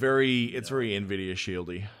okay. It's very NVIDIA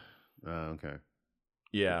shieldy. Okay.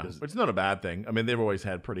 Yeah, it's not a bad thing. I mean, they've always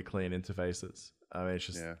had pretty clean interfaces. I mean, it's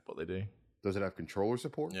just what they do. Does it have controller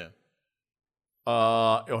support? Yeah.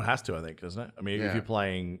 It has to, I think, doesn't it? I mean, if you're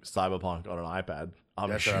playing Cyberpunk on an iPad,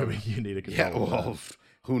 I'm assuming you need a controller. Yeah, well,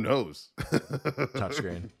 who knows?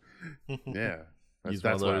 Touchscreen. Yeah. Use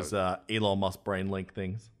one of those Elon Musk brain link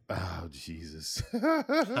things. Oh, Jesus.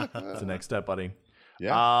 That's the next step, buddy.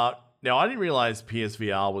 Yeah. Now, I didn't realize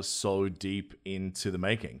PSVR was so deep into the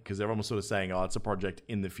making because everyone was sort of saying, oh, it's a project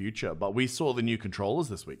in the future. But we saw the new controllers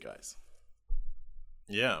this week, guys.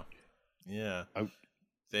 Yeah. Yeah.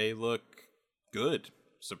 They look good,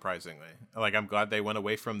 surprisingly. Like, I'm glad they went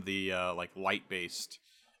away from the light-based,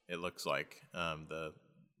 it looks like, the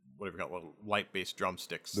whatever you call it, light-based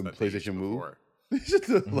drumsticks. The that PlayStation Move? before.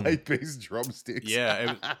 The light-based drumsticks.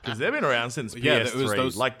 Yeah, because they've been around since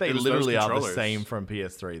PS3. Like, they literally are the same from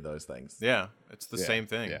PS3. Those things. Yeah, it's the same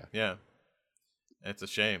thing. Yeah, it's a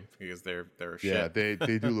shame because they're shit. Yeah, they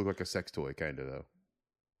do look like a sex toy, kind of though.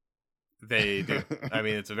 They do. I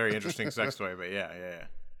mean, it's a very interesting sex toy, but yeah.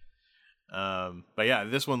 But yeah,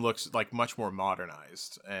 this one looks like much more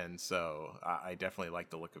modernized, and so I definitely like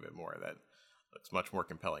the look of it more. That looks much more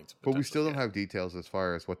compelling to. But we still don't have details as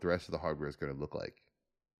far as what the rest of the hardware is going to look like.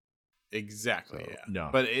 Exactly. So, yeah. No.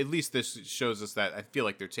 But at least this shows us that I feel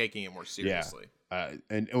like they're taking it more seriously. Yeah.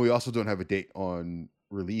 And we also don't have a date on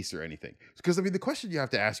release or anything. Because I mean, the question you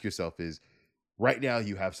have to ask yourself is, right now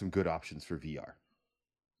you have some good options for VR,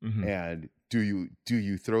 and do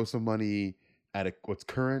you throw some money at what's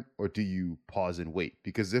current, or do you pause and wait?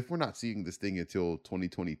 Because if we're not seeing this thing until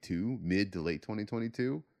 2022, mid to late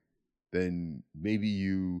 2022, then maybe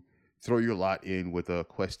you throw your lot in with a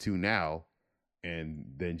Quest 2 now and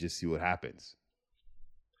then just see what happens.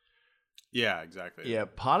 Yeah, exactly. Yeah,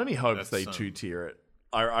 part of me hopes they two-tier it.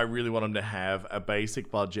 I really want them to have a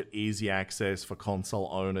basic budget, easy access for console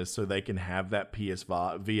owners so they can have that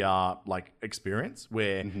VR like experience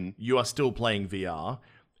where you are still playing VR.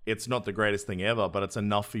 It's not the greatest thing ever, but it's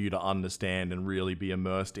enough for you to understand and really be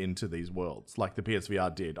immersed into these worlds like the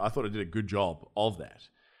PSVR did. I thought it did a good job of that.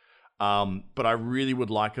 But I really would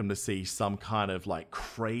like them to see some kind of like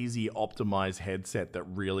crazy optimized headset that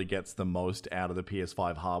really gets the most out of the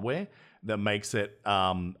PS5 hardware, that makes it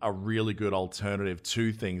a really good alternative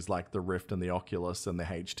to things like the Rift and the Oculus and the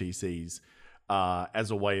HTCs, as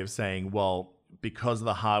a way of saying, well, because of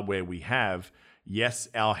the hardware we have, yes,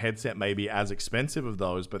 our headset may be as expensive of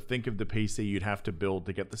those, but think of the PC you'd have to build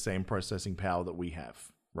to get the same processing power that we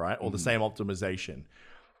have, right? Or the same optimization.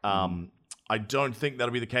 I don't think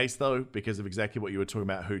that'll be the case, though, because of exactly what you were talking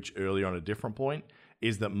about, Hooch, earlier on a different point.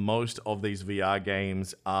 is that most of these VR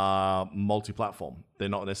games are multi-platform. They're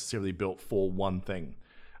not necessarily built for one thing.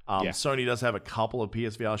 Sony does have a couple of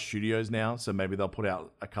PSVR studios now, so maybe they'll put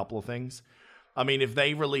out a couple of things. I mean, if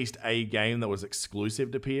they released a game that was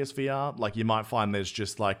exclusive to PSVR, like you might find there's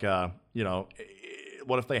just like a,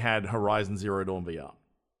 what if they had Horizon Zero Dawn VR? You know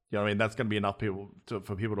what I mean? That's going to be enough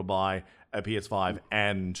for people to buy a PS5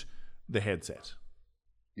 and the headset.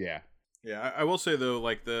 Yeah. Yeah, I will say though,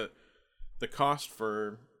 like the cost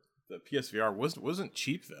for the PSVR wasn't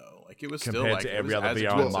cheap though. Like it was Compared still like to every other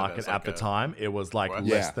VR on the market at the time, it was like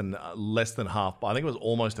less than half. But I think it was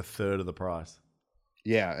almost a third of the price.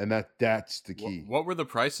 Yeah, and that's the key. What were the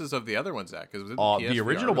prices of the other ones at? Because the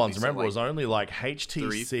original ones, remember, was only like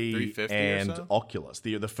HTC and so? Oculus.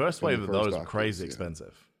 The first wave of those were crazy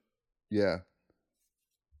expensive. Yeah.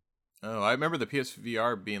 Oh, I remember the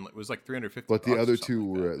PSVR was like $350. But the other two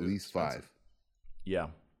were at least $5. Yeah.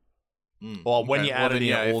 Well, when you added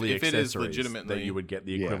in all the accessories that you would get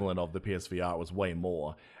the equivalent of the PSVR, it was way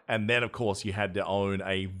more. And then, of course, you had to own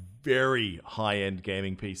a very high-end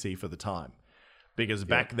gaming PC for the time. Because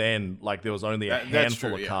back then, like, there was only a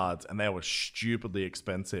handful of cards, and they were stupidly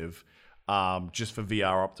expensive just for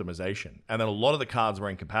VR optimization. And then a lot of the cards were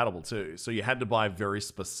incompatible, too. So you had to buy very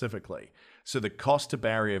specifically. So the cost to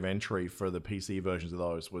barrier of entry for the PC versions of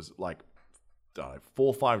those was, like, 4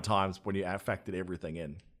 or 5 times when you factored everything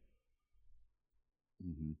in.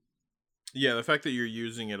 Mm-hmm. Yeah, the fact that you're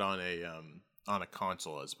using it on a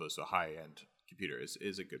console as opposed to a high-end computer is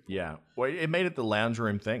a good point. Yeah, well, it made it the lounge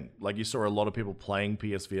room thing. Like you saw a lot of people playing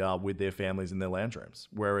PSVR with their families in their lounge rooms.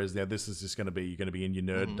 Whereas this is just you're going to be in your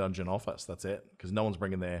nerd dungeon office. That's it, because no one's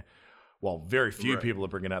bringing very few people are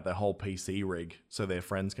bringing out their whole PC rig so their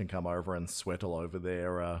friends can come over and sweat all over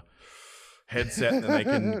their headset and they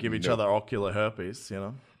can give each other ocular herpes.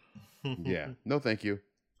 Yeah, no, thank you.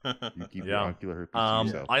 You keep your ocular herpes to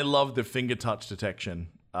yourself. I love the finger touch detection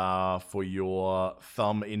for your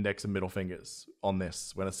thumb, index, and middle fingers on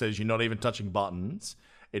this. When it says you're not even touching buttons,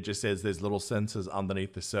 it just says there's little sensors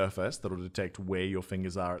underneath the surface that'll detect where your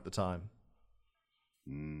fingers are at the time.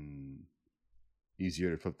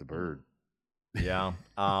 Easier to flip the bird. Yeah.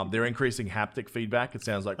 They're increasing haptic feedback. It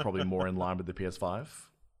sounds like probably more in line with the PS5.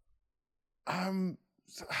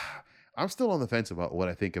 I'm still on the fence about what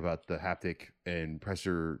I think about the haptic and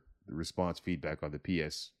pressure response feedback on the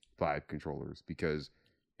PS5 controllers, because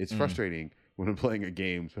it's frustrating when I'm playing a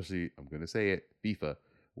game, especially, I'm going to say it, FIFA,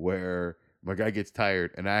 where my guy gets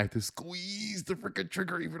tired and I have to squeeze the freaking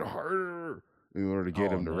trigger even harder in order to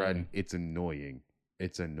get him to run. It's annoying.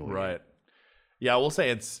 Right. Yeah, I will say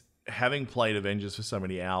it's having played Avengers for so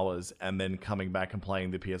many hours and then coming back and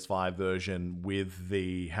playing the PS5 version with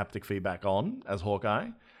the haptic feedback on as Hawkeye.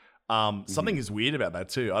 Something is weird about that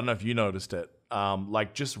too. I don't know if you noticed it.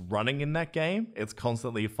 Like just running in that game, it's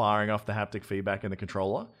constantly firing off the haptic feedback in the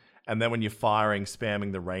controller. And then when you're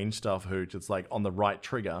spamming the range stuff, Hooch, it's like on the right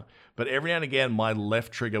trigger. But every now and again, my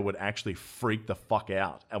left trigger would actually freak the fuck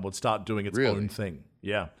out and would start doing its own thing.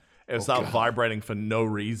 Yeah. It would start vibrating for no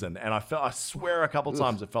reason. And I swear a couple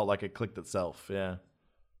times it felt like it clicked itself. Yeah.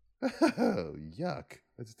 Oh, yuck.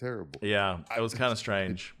 That's terrible. Yeah. It was kind of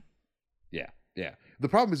strange. Yeah. The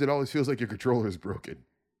problem is it always feels like your controller is broken.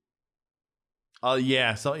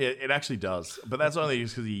 Yeah, so it actually does. But that's only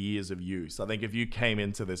just because of years of use. I think if you came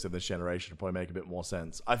into this in this generation, it'd probably make a bit more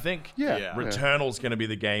sense. I think Returnal's going to be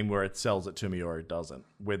the game where it sells it to me or it doesn't.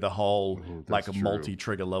 With the whole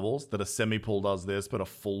multi-trigger levels, that a semi-pull does this, but a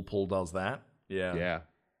full pull does that. Yeah.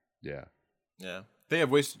 They have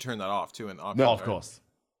ways to turn that off, too. Of course.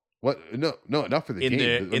 What? No, not for the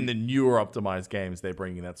game. In the newer optimized games, they're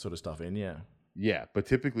bringing that sort of stuff in, yeah. Yeah, but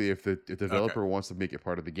typically if the developer wants to make it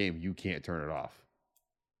part of the game, you can't turn it off.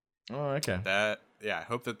 Oh, okay. I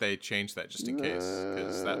hope that they change that just in case,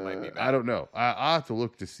 because that might be bad. I don't know. I'll have to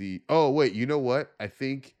look to see. Oh, wait, you know what? I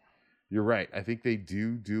think you're right. I think they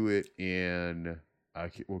do it in, I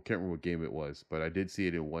can't remember what game it was, but I did see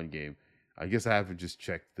it in one game. I guess I haven't just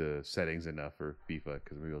checked the settings enough for FIFA,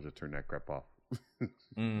 because maybe I'll just turn that crap off.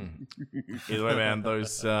 Either way, man,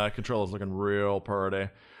 those controllers looking real pretty.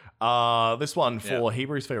 This one for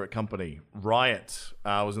Hebrews' favorite company, Riot,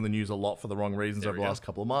 was in the news a lot for the wrong reasons over the last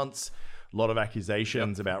couple of months. A lot of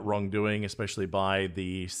accusations about wrongdoing, especially by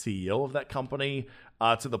the CEO of that company,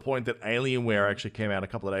 to the point that Alienware actually came out a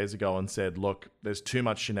couple of days ago and said, look, there's too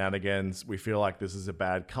much shenanigans. We feel like this is a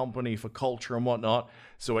bad company for culture and whatnot,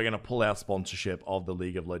 so we're going to pull out sponsorship of the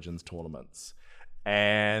League of Legends tournaments.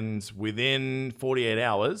 And within 48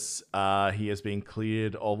 hours, he has been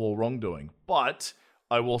cleared of all wrongdoing. But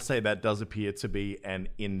I will say that does appear to be an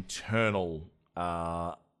internal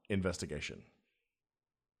investigation.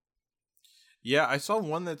 Yeah, I saw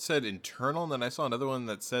one that said internal, and then I saw another one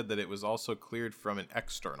that said that it was also cleared from an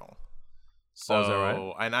external. So, is that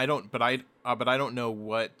right? And I don't, but I don't know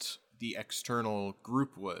what the external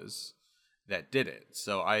group was that did it.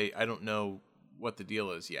 So I don't know what the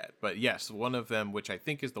deal is yet. But yes, one of them, which I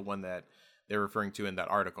think is the one that they're referring to in that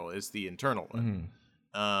article, is the internal one.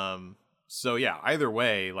 So yeah, either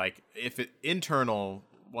way, like if it internal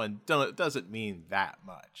one doesn't mean that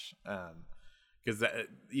much, because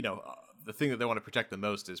the thing that they want to protect the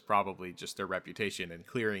most is probably just their reputation, and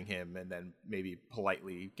clearing him and then maybe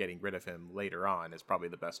politely getting rid of him later on is probably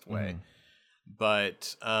the best way.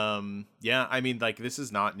 But yeah, I mean, like, this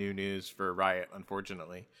is not new news for Riot,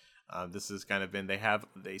 unfortunately. This has kind of been,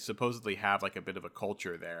 they supposedly have like a bit of a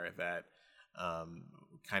culture there that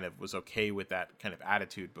kind of was okay with that kind of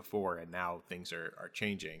attitude before, and now things are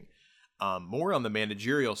changing. More on the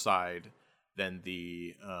managerial side than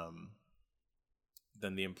the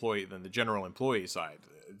general employee side.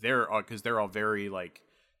 Because they're all very like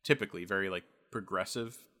typically very like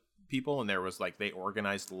progressive people, and there was like they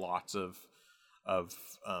organized lots of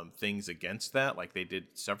things against that. Like they did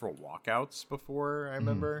several walkouts before, I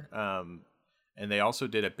remember. And they also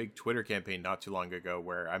did a big Twitter campaign not too long ago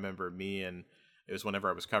where I remember it was whenever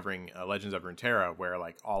I was covering Legends of Runeterra, where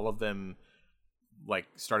like all of them like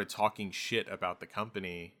started talking shit about the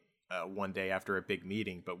company one day after a big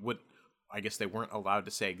meeting, but I guess they weren't allowed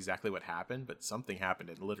to say exactly what happened, but something happened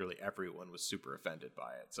and literally everyone was super offended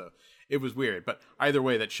by it. So it was weird. But either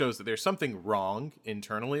way, that shows that there's something wrong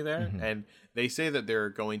internally there. And they say that they're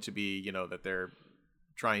going to be, that they're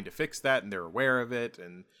trying to fix that and they're aware of it.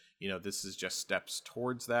 And, this is just steps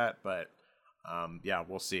towards that. But yeah,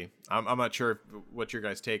 we'll see. I'm not sure what your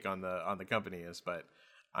guys' take on the company is, but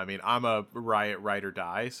I mean, I'm a Riot ride or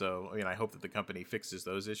die. So, I mean, I hope that the company fixes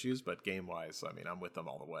those issues, but game wise, I mean, I'm with them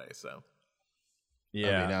all the way. So.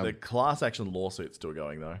 Yeah, I mean, the class action lawsuit's still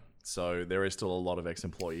going though, so there is still a lot of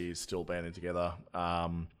ex-employees still banding together.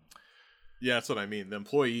 Yeah, that's what I mean. The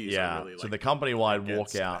employees are really so the company-wide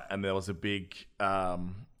walkout, that. and there was a big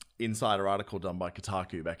insider article done by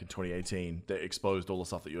Kotaku back in 2018 that exposed all the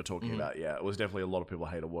stuff that you were talking about. Yeah, it was definitely a lot of people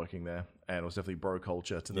hated working there, and it was definitely bro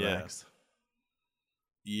culture to the max.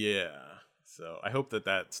 Yeah, so I hope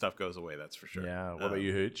that stuff goes away. That's for sure. Yeah. What about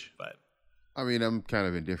you, Hooch? But I mean, I'm kind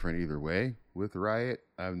of indifferent either way with Riot.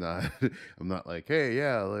 I'm not like, hey,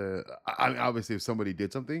 yeah. I mean, obviously, if somebody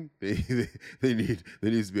did something, there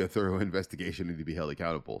needs to be a thorough investigation and to be held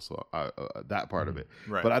accountable. So that part of it.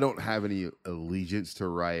 Right. But I don't have any allegiance to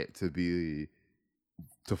Riot to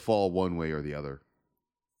fall one way or the other.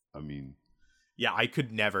 I mean, yeah, I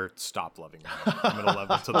could never stop loving them. I'm gonna love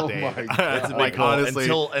them till the day. my God. Like honestly,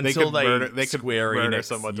 until they could Square murder Enix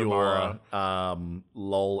someone your tomorrow.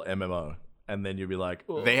 LOL MMO, and then you'll be like,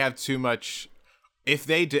 oh. They have too much. If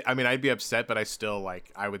they did, I mean, I'd be upset, but I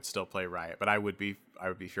would still play Riot. But I would be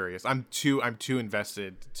furious. I'm too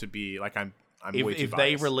invested to be like I'm way too if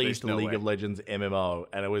they biased. released There's no League way. of Legends MMO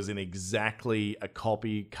and it was in exactly a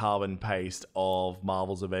copy, carbon paste of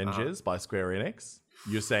Marvel's Avengers by Square Enix,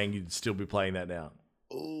 you're saying you'd still be playing that now?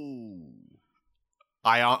 oh,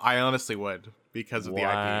 I honestly would because of the IP.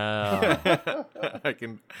 I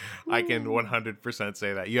can 100%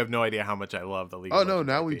 say that. You have no idea how much I love the League. Oh of no, Legends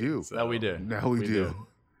now IP, we do. Now we do. Now we do.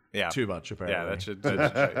 Yeah, Too much apparently. yeah. That should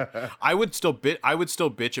show you. I would still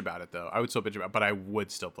bitch about it though. I would still bitch about it, but I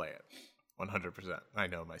would still play it. 100%. I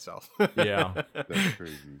know myself. Yeah. That's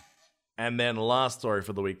crazy. And then last story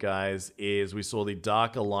for the week, guys, is we saw the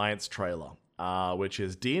Dark Alliance trailer, which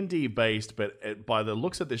is D&D based, but by the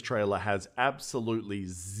looks of this trailer has absolutely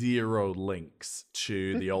zero links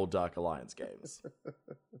to the old Dark Alliance games.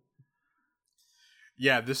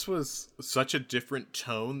 Yeah, this was such a different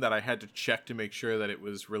tone that I had to check to make sure that it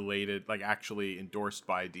was related, like actually endorsed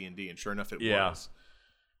by D&D, and sure enough it was.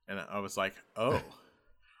 And I was like, oh,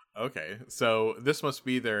 okay. So this must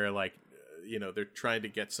be their, like, they're trying to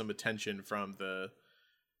get some attention from the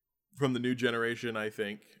new generation, I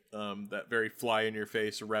think. That very fly in your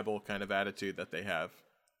face rebel kind of attitude that they have.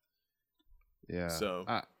 Yeah. So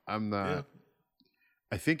I'm not. yeah.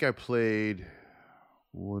 I think I played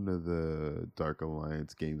one of the Dark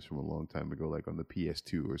Alliance games from a long time ago, like on the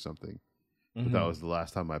PS2 or something. But that was the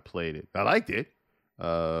last time I played it. I liked it.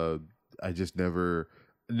 I just never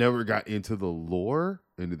got into the lore,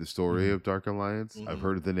 into the story of Dark Alliance. I've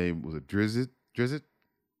heard of the name. Was it Drizzt?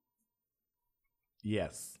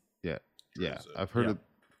 Yes. Yeah. Yeah. Drizzt. I've heard of.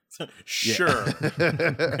 Sure.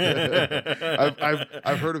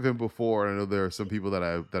 I've heard of him before, and I know there are some people that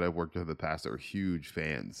I've worked with in the past that are huge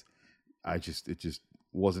fans. It just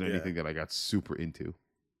wasn't anything that I got super into.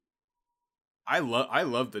 I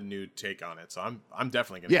love the new take on it, so I'm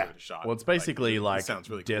definitely gonna give it a shot. Well, it's basically like sounds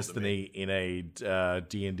really Destiny in a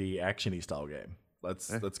D&D actiony style game. That's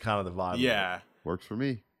kind of the vibe. Yeah, Works for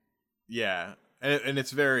me. yeah, and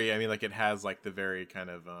it's very. I mean, like it has like the very kind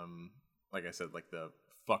of like I said, like the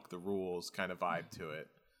fuck the rules kind of vibe to it.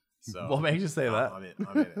 So What makes you say that? I'm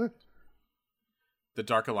in it. The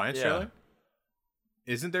Dark Alliance trailer.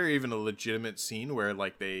 Isn't there even a legitimate scene where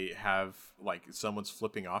like they have like someone's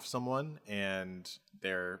flipping off someone and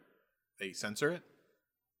they censor it?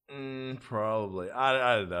 Probably.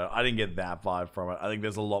 I don't know. I didn't get that vibe from it. I think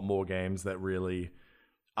there's a lot more games that really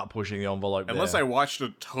are pushing the envelope. Unless I watched a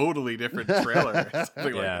totally different trailer or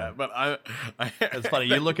something like that. But it's funny.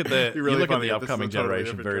 You look at the really you look at funny the if this is a upcoming totally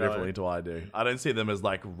generation different very trailer. differently to I do. I don't see them as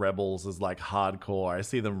like rebels, as like hardcore. I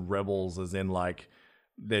see them rebels as in like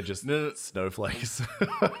they're just snowflakes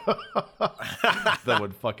that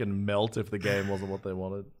would fucking melt if the game wasn't what they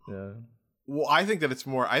wanted. Yeah. Well, I think that it's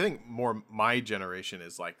more. I think more my generation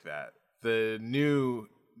is like that. The new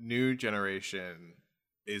generation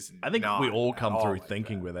is. I think not we all come at through like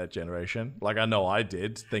thinking that. with that generation. Like I know I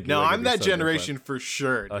did thinking. No, we're gonna I'm be that so generation different. for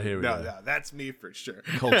sure. Oh, here we no, go. no, that's me for sure.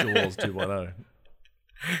 Culture Wars 2.0.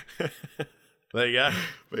 There you go.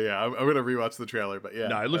 But yeah, I'm gonna rewatch the trailer. But yeah,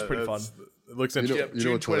 No, it looks pretty fun. It looks You know- interesting.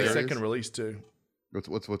 June what's hilarious? 22nd release too.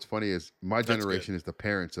 What's funny is my good. generation is the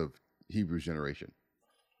parents of Hebrew's generation.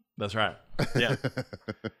 That's right. Yeah,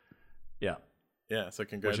 Yeah. yeah. So Which have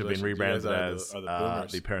congratulations. been You guys rebranded are as the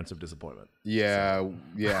boomers. the Parents of Disappointment. Yeah,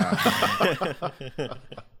 yeah.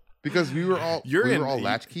 Because we were all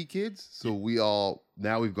latchkey kids, so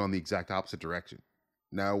now we've gone the exact opposite direction.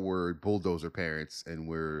 Now we're bulldozer parents, and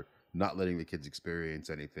we're not letting the kids experience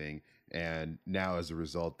anything. And now, as a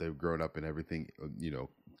result, they've grown up, and everything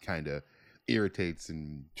kind of irritates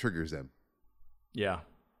and triggers them. Yeah.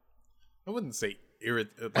 I wouldn't say triggers.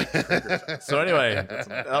 So anyway,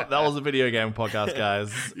 that was a video game podcast,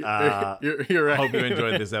 guys. You're right. Hope you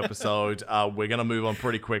enjoyed this episode. We're going to move on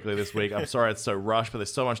pretty quickly this week. I'm sorry it's so rushed, but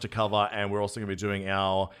there's so much to cover, and we're also going to be doing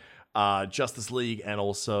our Justice League and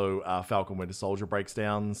also Falcon Winter Soldier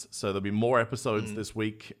breakdowns. So there'll be more episodes this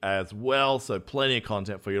week as well. So plenty of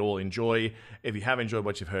content for you to all enjoy. If you have enjoyed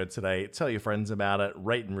what you've heard today, tell your friends about it.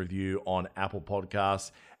 Rate and review on Apple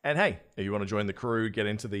Podcasts. And hey, if you want to join the crew, get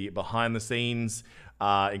into the behind the scenes,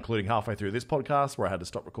 including halfway through this podcast where I had to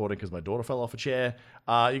stop recording because my daughter fell off a chair.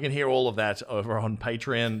 You can hear all of that over on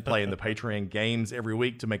Patreon, playing the Patreon games every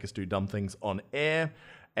week to make us do dumb things on air.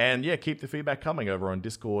 And yeah, keep the feedback coming over on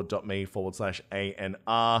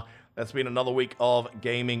discord.me/ANR. That's been another week of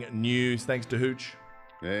gaming news. Thanks to Hooch.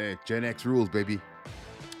 Hey, Gen X rules, baby.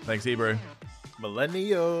 Thanks, Hebrew.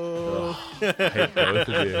 Millennial. Hate both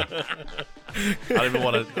of you. I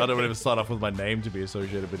don't even start off with my name to be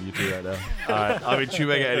associated with you two right now. All right, I've been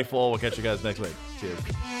Chewbacca84. We'll catch you guys next week. Cheers.